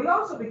 But he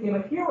also became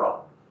a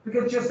hero,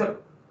 because just a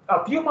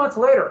few months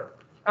later,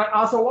 at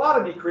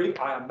Osawatomie Creek,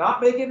 I am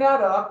not making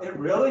that up, it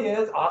really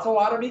is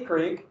Osawatomie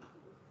Creek,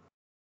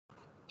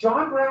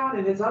 John Brown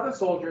and his other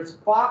soldiers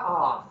fought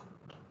off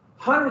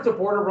hundreds of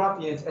border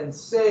ruffians and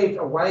saved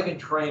a wagon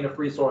train of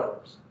free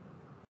soilers.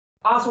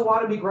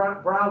 Osawatomie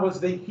Brown was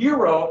the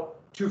hero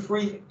to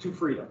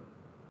freedom.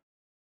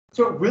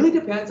 So it really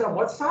depends on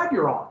what side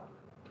you're on.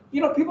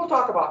 You know, people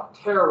talk about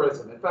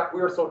terrorism. In fact,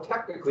 we are so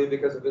technically,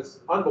 because of this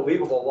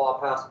unbelievable law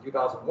passed in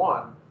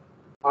 2001,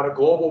 on a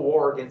global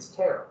war against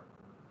terror,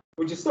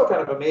 which is still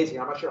kind of amazing.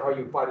 I'm not sure how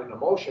you fight an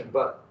emotion,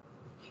 but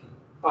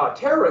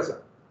terrorism.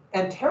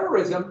 And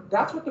terrorism,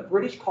 that's what the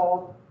British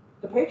called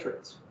the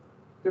Patriots.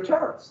 They're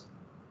terrorists.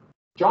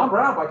 John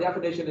Brown, by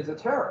definition, is a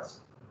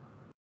terrorist.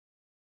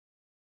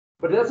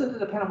 But doesn't it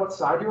depend on what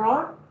side you're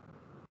on?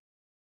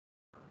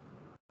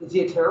 Is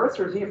he a terrorist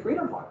or is he a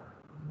freedom fighter?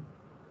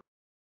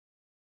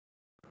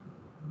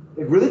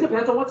 It really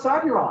depends on what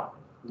side you're on.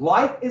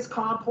 Life is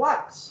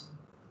complex.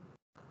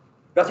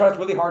 That's why it's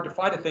really hard to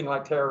fight a thing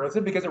like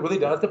terrorism, because it really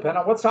does depend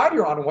on what side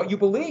you're on and what you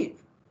believe.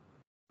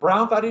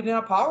 Brown thought he didn't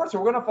have power, so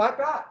we're going to fight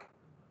back.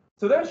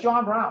 So there's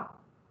John Brown.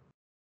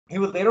 He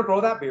would later grow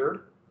that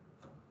beard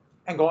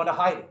and go into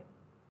hiding.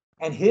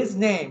 And his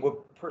name would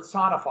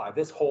personify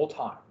this whole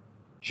time.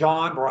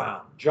 John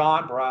Brown,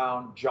 John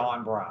Brown,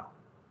 John Brown.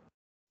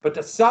 But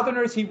to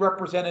Southerners, he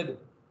represented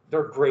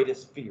their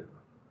greatest fear.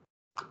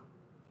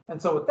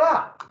 And so with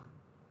that,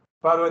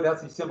 by the way,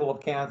 that's the symbol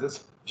of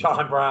Kansas,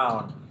 John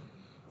Brown.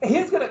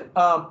 He's going to,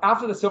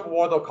 after the Civil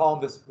War, they'll call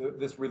him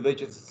this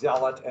religious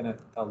zealot and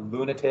a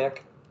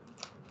lunatic.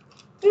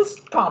 It's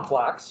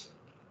complex,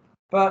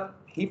 but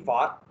he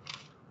fought.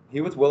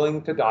 He was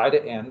willing to die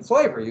to end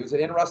slavery. He was an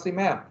interesting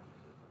man.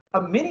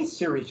 A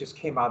mini-series just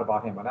came out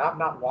about him, and I've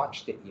not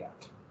watched it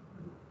yet.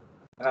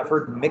 And I've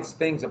heard mixed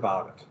things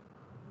about it.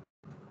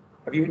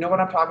 Have you know what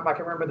I'm talking about? I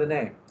can't remember the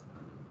name.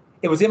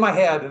 It was in my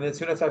head, and as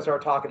soon as I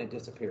started talking, it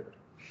disappeared.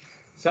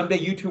 Someday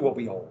you too will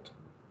be old.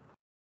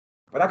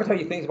 But I can tell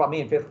you things about me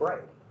in 5th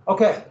grade.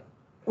 Okay,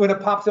 when it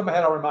pops in my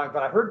head, I'll remind,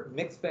 but I heard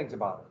mixed things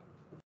about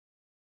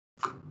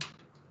it.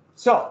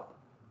 So,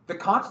 the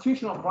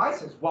constitutional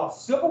crisis, while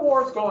Civil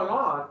War is going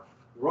on,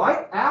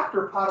 right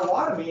after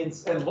Potawatomi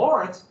and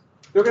Lawrence,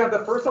 they're going to have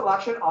the first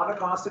election on a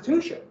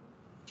constitution.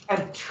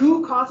 And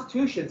 2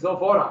 constitutions they'll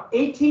vote on.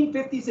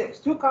 1856,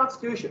 2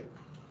 constitutions.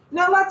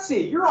 Now let's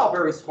see, you're all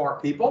very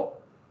smart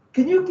people.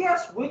 Can you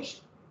guess which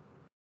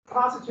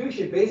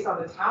constitution, based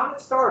on the town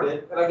it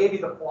started, and I gave you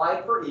the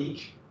flag for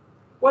each,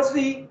 was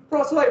the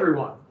pro-slavery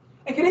one?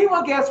 And can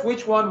anyone guess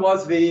which one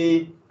was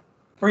the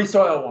free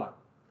soil one?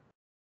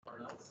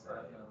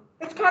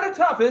 It's kind of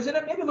tough, isn't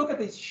it? Maybe look at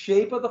the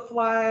shape of the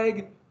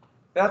flag,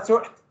 that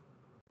sort of.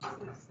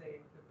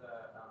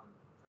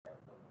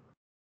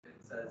 It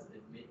says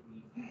admit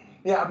me free.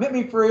 Yeah, admit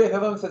me free. The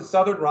other one says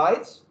Southern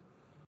rights.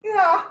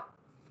 Yeah,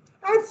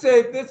 I'd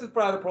say this is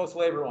probably the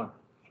pro-slavery one.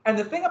 And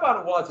the thing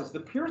about it is the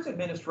Pierce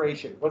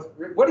administration was,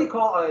 what do you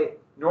call a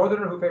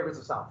northerner who favors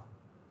the South?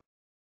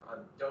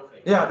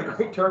 Doughface. Yeah, the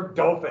Greek term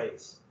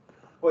doughface.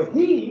 Well,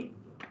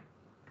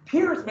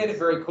 Pierce made it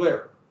very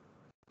clear.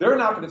 They're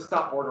not going to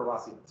stop border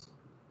ruffians.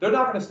 They're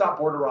not going to stop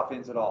border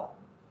ruffians at all.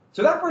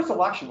 So that first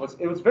election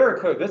it was very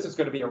clear this is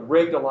going to be a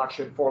rigged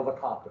election for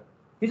Lecompton.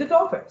 He's a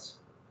doughface.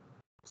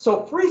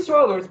 So Free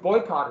Soilers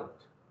boycotted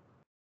it.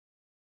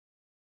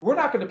 We're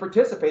not going to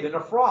participate in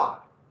a fraud.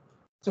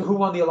 So who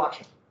won the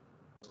election?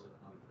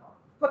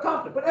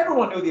 Lecompton. But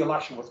everyone knew the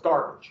election was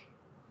garbage.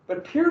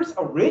 But Pierce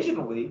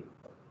originally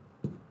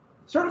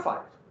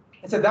certified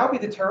it and said that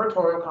would be the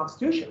territorial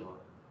constitution.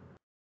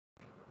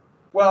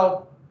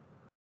 Well,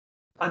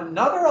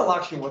 another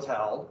election was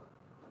held,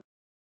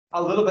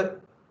 a little bit,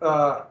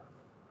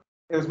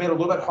 it was made a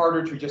little bit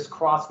harder to just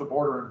cross the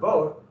border and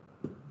vote,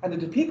 and the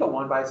Topeka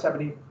won by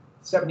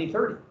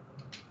 70-30.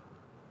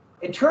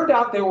 It turned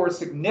out there were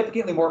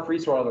significantly more Free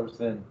Soilers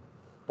than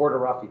border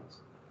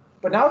ruffians.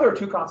 But now there are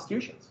 2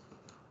 constitutions.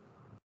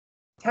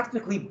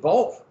 Technically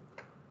both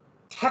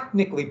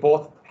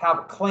have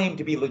a claim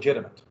to be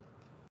legitimate.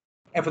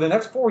 And for the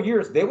next 4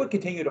 years, they would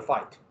continue to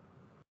fight.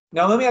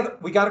 Now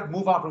we got to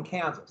move on from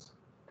Kansas.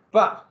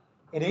 But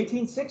in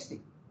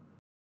 1860,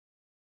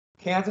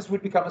 Kansas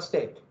would become a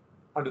state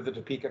under the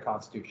Topeka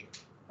Constitution.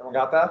 Everyone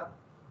got that?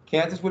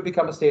 Kansas would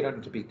become a state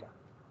under Topeka.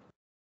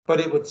 But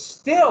it would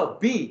still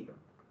be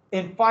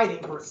in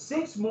fighting for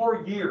 6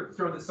 more years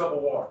during the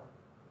Civil War.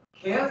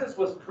 Kansas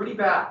was pretty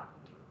bad.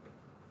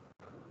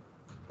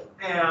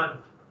 And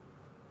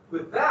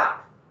with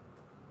that,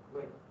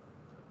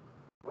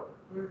 what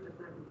year did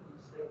they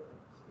say?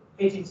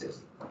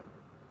 1860.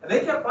 And they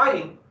kept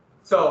fighting,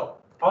 so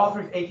all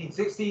through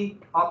 1860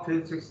 up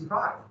to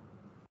 65.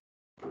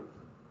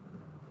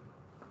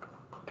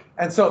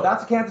 And so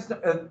that's Kansas,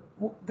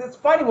 this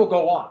fighting will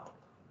go on.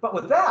 But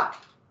with that,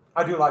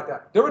 I do like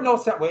that. There were no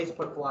set ways to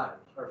put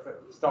flags or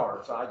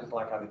stars, so I just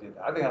like how they did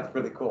that. I think that's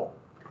really cool.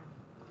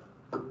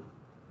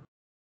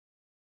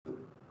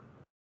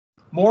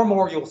 More and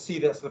more you'll see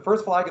this. The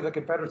first flag of the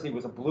Confederacy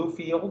was a blue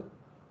field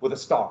with a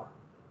star.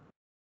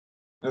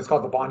 And it's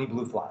called the Bonnie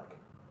Blue flag.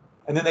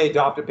 And then they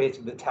adopted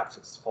basically the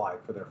Texas flag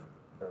for their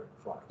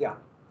flag. Yeah.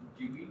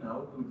 Do you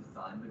know who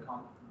designed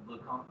the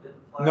Compton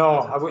flag? No,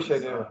 I wish I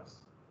did.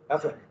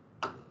 That's it.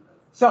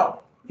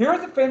 So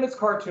here's a famous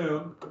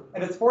cartoon,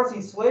 and it's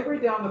forcing slavery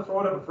down the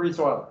throat of a free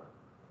soiler.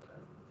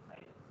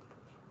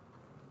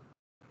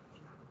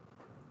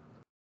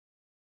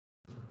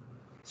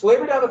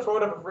 Slavery down the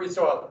throat of a free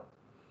soiler.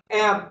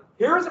 And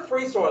here's a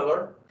free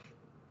soiler,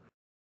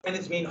 and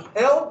it's being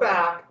held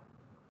back,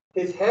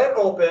 his head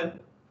open,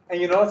 and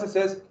you notice it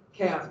says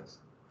Kansas.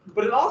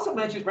 But it also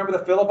mentions, remember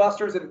the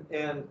filibusters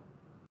in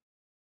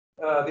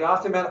the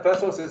Austin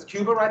Manifesto, it says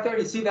Cuba right there.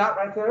 You see that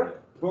right there?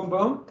 Boom,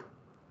 boom.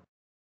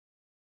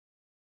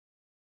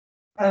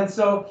 And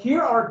so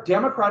here are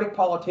Democratic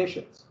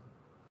politicians,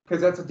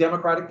 because that's a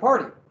Democratic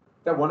Party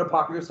that wanted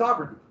popular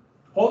sovereignty.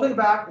 Holding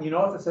back, you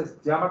notice it says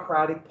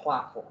Democratic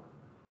platform.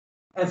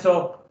 And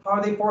so how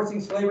are they forcing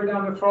slavery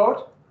down their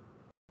throat?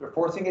 They're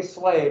forcing a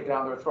slave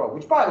down their throat,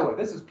 which, by the way,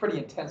 this is pretty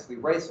intensely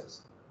racist.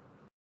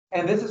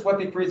 And this is what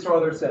the Free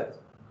Soiler says.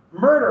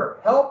 Murder,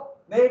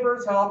 help,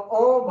 neighbors, help,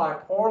 oh, my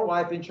poor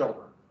wife and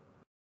children.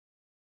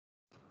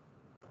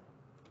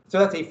 So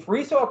that's a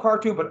Free Soil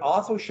cartoon, but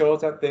also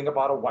shows that thing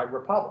about a white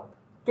republic.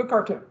 Good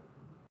cartoon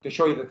to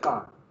show you the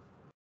time.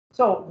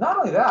 So not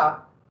only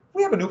that,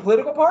 we have a new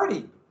political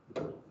party.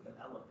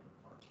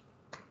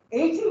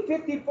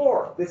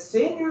 1854, the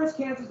same year as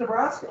Kansas,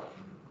 Nebraska.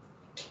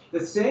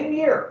 The same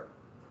year.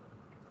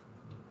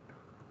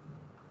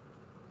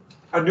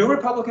 A new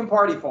Republican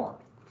Party formed.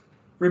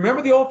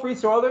 Remember the old Free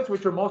Soilers,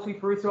 which were mostly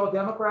Free Soil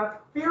Democrats?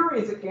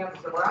 Furious at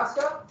Kansas,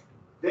 Nebraska.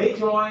 They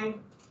joined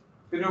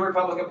the new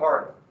Republican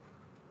Party.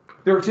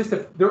 There were just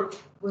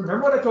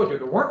remember what I told you,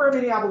 there weren't very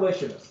many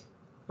abolitionists,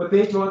 but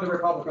they joined the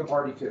Republican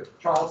Party too.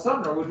 Charles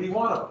Sumner would be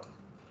one of them.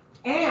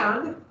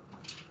 And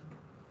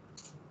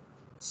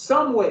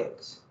some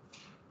Whigs.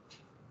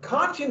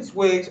 Conscience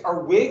Whigs are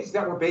Whigs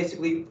that were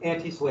basically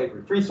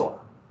anti-slavery, free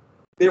soil.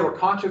 They were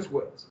conscience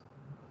Whigs.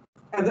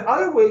 And the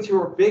other Whigs who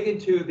were big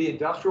into the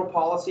industrial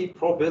policy,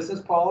 pro-business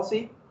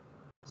policy,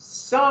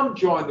 some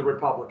joined the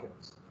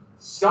Republicans.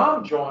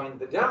 Some joined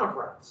the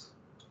Democrats.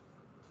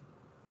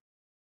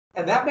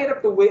 And that made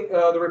up the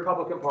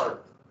Republican Party.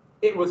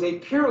 It was a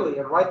purely,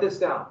 and write this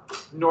down,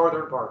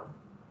 Northern Party.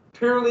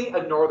 Purely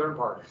a Northern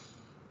Party.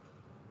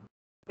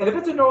 And if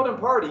it's a Northern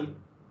Party,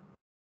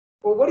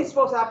 well, what is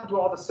supposed to happen to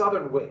all the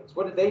Southern Whigs?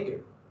 What did they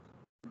do?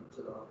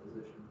 To the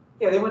opposition.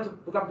 Yeah, they went to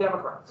become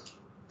Democrats.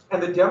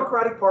 And the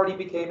Democratic Party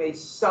became a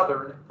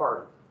Southern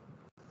Party.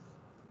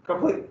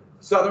 Completely.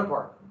 Southern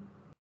Party.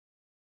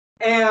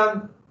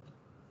 And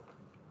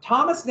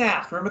Thomas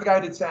Nast, remember the guy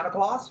who did Santa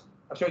Claus?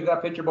 I showed you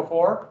that picture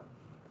before.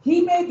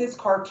 He made this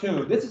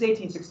cartoon. This is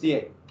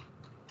 1868.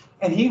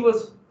 And he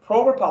was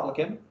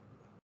pro-Republican.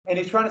 And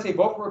he's trying to say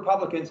vote for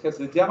Republicans because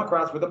the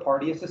Democrats were the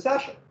party of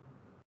secession.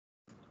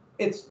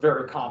 It's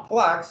very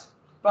complex,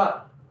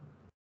 but,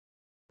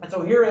 and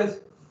so here is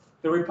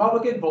the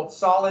Republican vote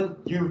solid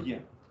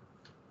union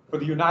for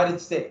the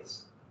United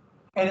States.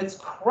 And it's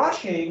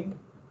crushing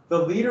the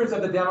leaders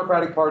of the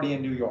Democratic Party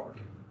in New York.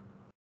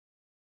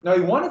 Now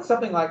he wanted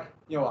something like,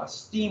 a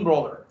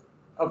steamroller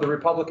of the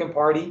Republican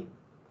Party.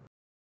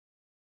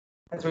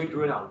 And so he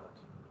drew an elephant.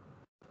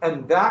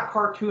 And that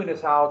cartoon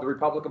is how the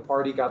Republican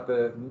Party got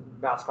the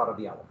mascot of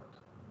the elephant.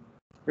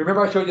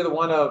 Remember I showed you the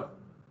one of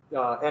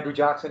Andrew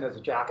Jackson as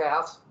a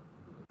jackass?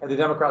 And the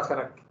Democrats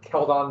kind of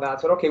held on that,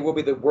 said, okay, we'll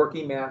be the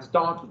working man's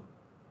donkey.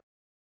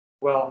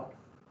 Well,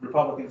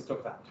 Republicans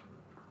took that.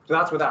 So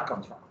that's where that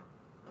comes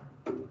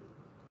from.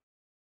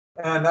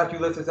 And that's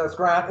Ulysses S.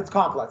 Grant. It's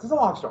complex. It's a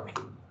long story.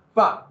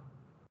 But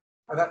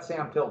that's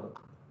Sam Tilden.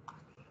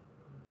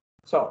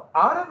 So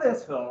out of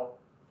this hill,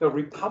 the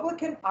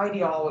Republican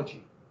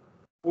ideology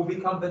will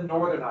become the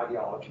Northern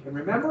ideology. And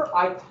remember,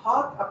 I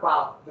talked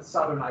about the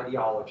Southern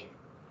ideology.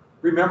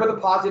 Remember the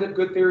positive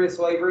good theory of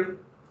slavery?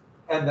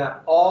 And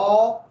that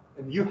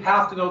and you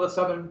have to know the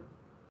Southern,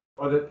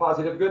 or the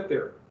positive good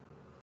theory.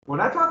 When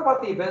I talk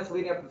about the events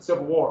leading up to the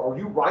Civil War, or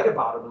you write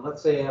about them, and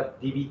let's say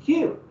at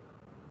DBQ,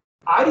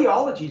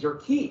 ideologies are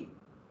key.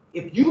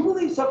 If you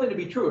believe something to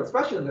be true,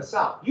 especially in the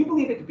South, you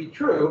believe it to be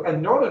true,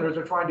 and Northerners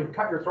are trying to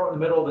cut your throat in the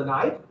middle of the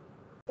night,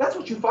 that's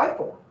what you fight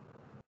for.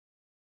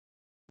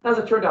 As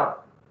it turned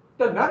out,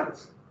 it doesn't matter.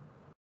 It's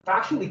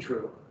factually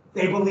true.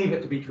 They believe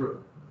it to be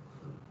true.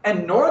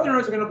 And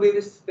Northerners are going to believe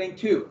this thing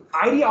too.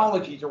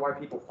 Ideologies are why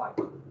people fight.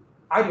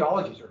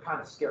 Ideologies are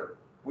kind of scary.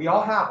 We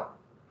all have them,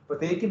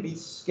 but they can be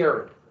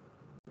scary.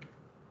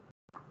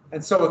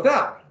 And so with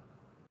that,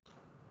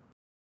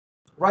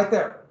 right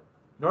there,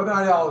 Northern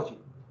ideology.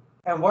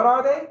 And what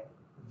are they?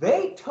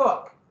 They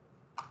took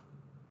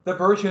the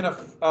version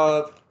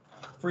of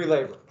free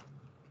labor.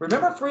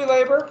 Remember free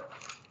labor?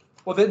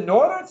 Well, the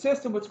Northern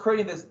system was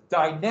creating this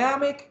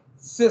dynamic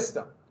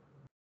system,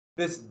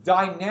 this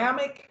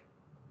dynamic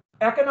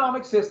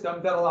economic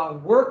system that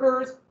allowed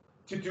workers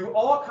to do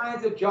all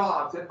kinds of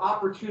jobs and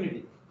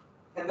opportunity.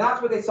 And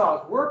that's what they saw,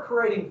 is we're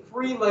creating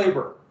free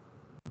labor.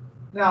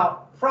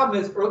 Now,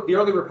 problem is, the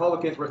early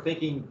Republicans were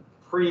thinking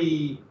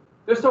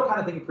they're still kind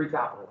of thinking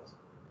pre-capitalism.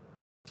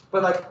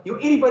 But like,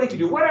 anybody can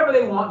do whatever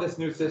they want in this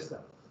new system.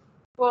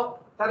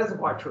 Well, that isn't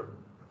quite true,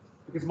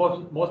 because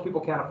most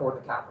people can't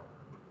afford the capital.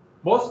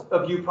 Most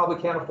of you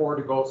probably can't afford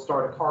to go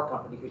start a car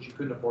company because you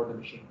couldn't afford the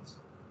machines.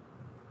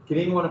 Can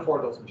anyone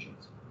afford those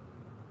machines?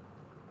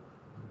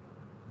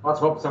 Let's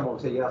hope someone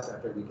will say yes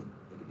after we can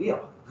make a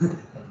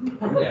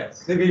deal.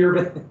 Yes. Maybe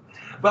you're,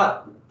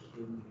 but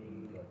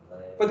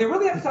they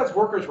really emphasized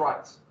workers'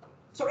 rights.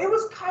 So it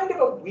was kind of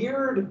a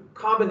weird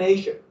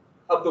combination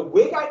of the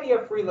Whig idea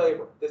of free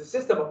labor, the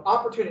system of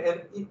opportunity,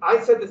 and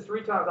I said this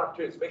 3 times,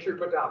 opportunity, so make sure you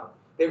put down.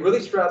 They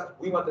really stressed,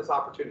 we want this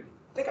opportunity.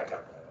 I think I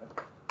got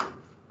that.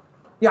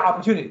 Yeah,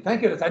 opportunity.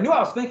 Thank goodness. I knew I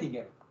was thinking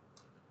it.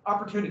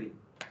 Opportunity.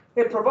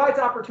 It provides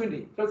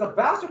opportunity. There's a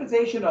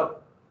bastardization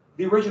of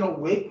the original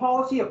Whig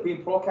policy of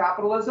being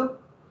pro-capitalism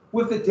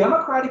with the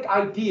democratic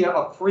idea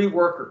of free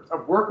workers,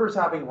 of workers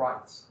having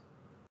rights.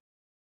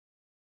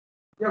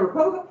 The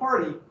Republican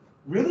Party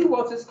really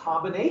was this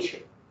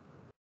combination.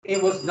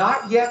 It was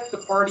not yet the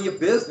party of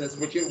business,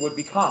 which it would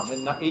become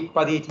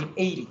by the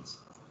 1880s.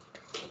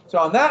 So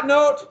on that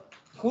note,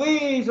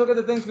 please look at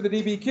the things for the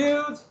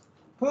DBQs.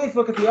 Please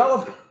look at the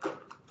elephant.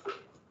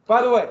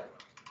 By the way,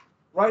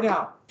 right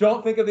now,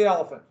 don't think of the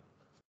elephant.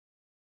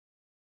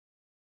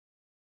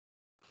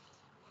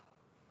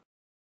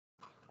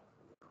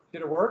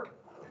 Did it work?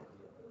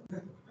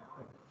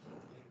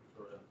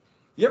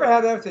 You ever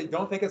had that say,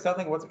 don't think of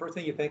something, what's the first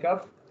thing you think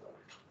of?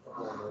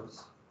 Bull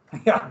moose.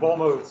 Yeah, bull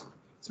moose.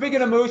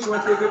 Speaking of moose, you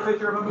want to see a good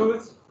picture of a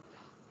moose?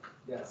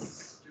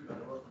 Yes.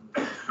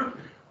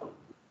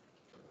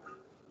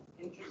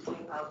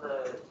 interesting how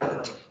the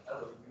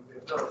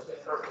sort of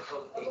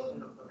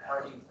rotation of the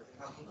parties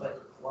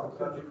but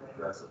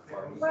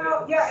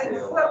Well, yeah,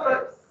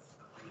 but,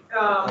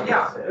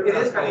 yeah, it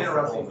is kind of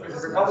interesting,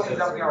 because the Republicans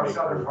definitely are a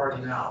Southern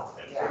party now.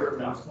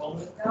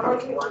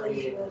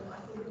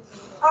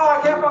 Oh,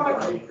 I can't find my,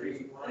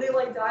 They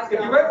like die. if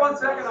you wait 1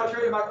 second, I'll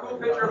show you my cool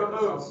picture of a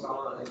moose.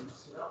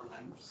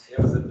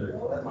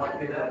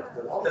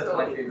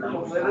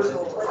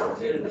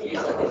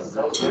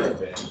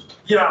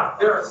 Yeah,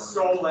 they're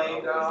so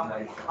lame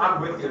now.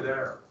 I'm with you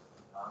there.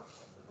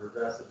 The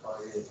Progressive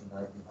Party is in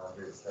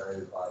 1900,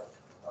 started by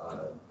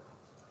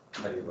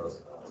Teddy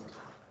Roosevelt.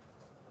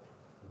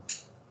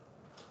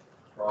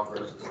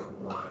 Progress is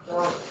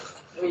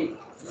wait,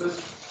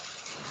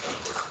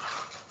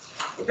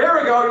 Here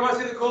we go. You want to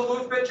see the cool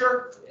moose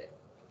picture?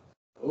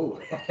 Ooh.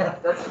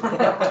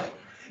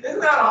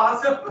 Isn't that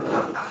awesome?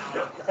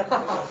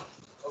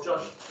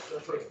 Josh,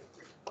 wait.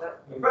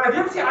 But have you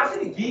ever seen, I've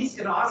seen a geese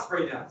in an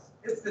osprey nest.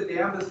 It's the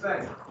damnedest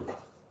thing.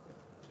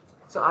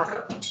 So I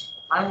have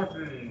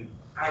been,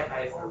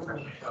 I sort of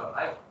question, so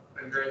I've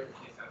been very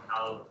confused on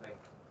how like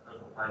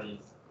political parties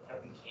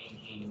have been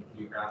changing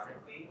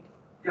geographically.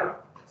 Yeah.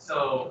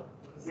 So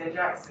you had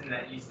Jackson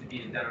that used to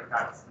be the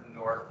Democrats in the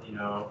north, you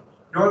know.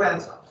 North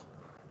and south.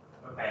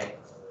 Okay.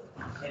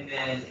 And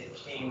then it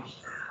changed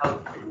how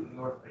it's in the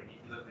north, but if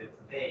you look at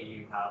it today,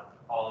 you have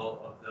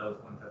all of those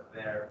ones up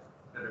there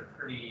that are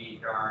pretty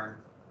darn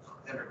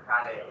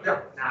Democratic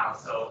now.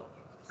 So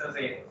as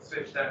they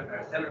switch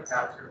Democrats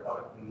to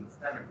Republicans,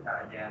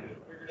 Democrat again.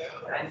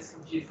 And I'm just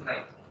confused in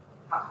like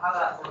how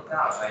that worked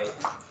out. Like,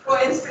 Well,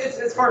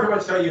 it's hard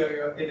to show you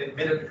in a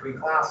minute between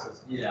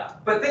classes. yeah.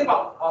 But think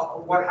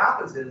about what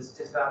happens is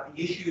that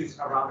the issues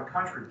around the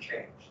country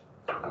changed.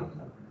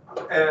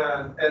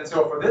 And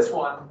so for this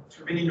one,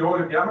 to many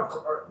northern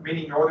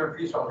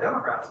Free Soil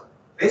Democrats,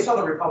 they saw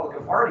the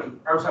Republican Party,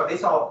 or sorry, they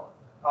saw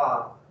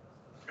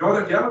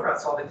Northern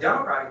Democrats saw the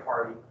Democratic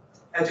Party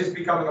as just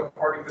becoming a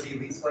party for the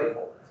elite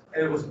slaveholders,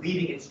 and it was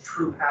leading its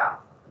true path.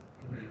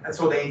 And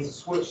so they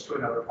switched to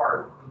another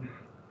party.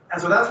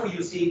 And so that's what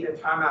you see in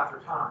time after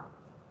time,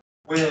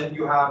 when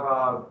you have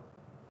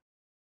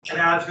an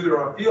attitude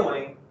or a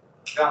feeling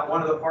that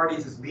one of the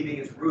parties is leaving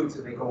its roots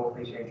and they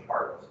change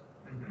parties.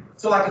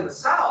 So like in the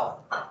South,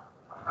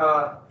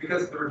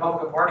 because the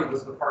Republican Party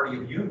was the party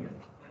of union,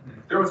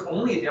 there was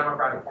only a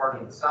Democratic Party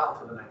in the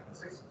South in the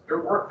 1960s. There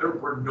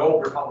were no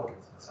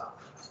Republicans in the South.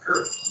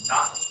 Period.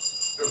 Not.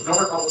 There was no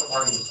Republican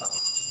Party in the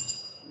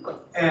South.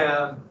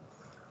 And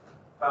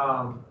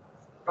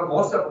but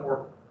most of them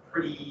were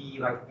pretty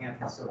like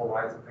anti-civil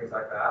rights and things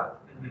like that.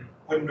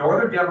 When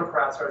Northern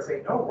Democrats started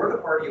saying, no, we're the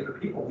party of the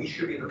people, we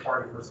should be the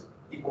party for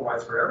equal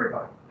rights for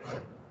everybody,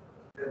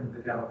 then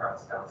the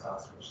Democrats down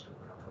south switched to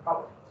become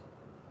Republicans.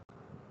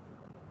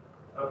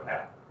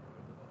 Okay.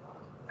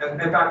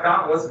 And in fact,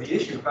 that was the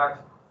issue. In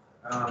fact,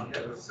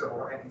 it was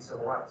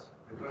anti-civil rights.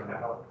 I mean,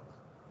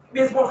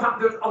 there's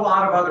a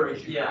lot of other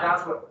issues. Yeah.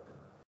 That's what.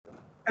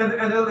 And the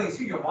other thing is,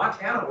 too,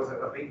 Montana was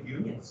a big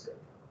union state.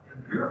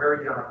 We were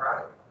very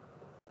democratic.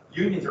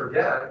 Unions are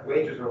dead,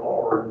 wages are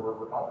lower, and we're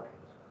Republicans.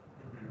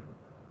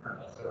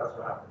 So that's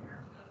what happened here.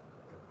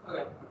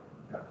 Okay.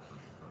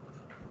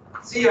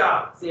 See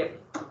ya. see ya.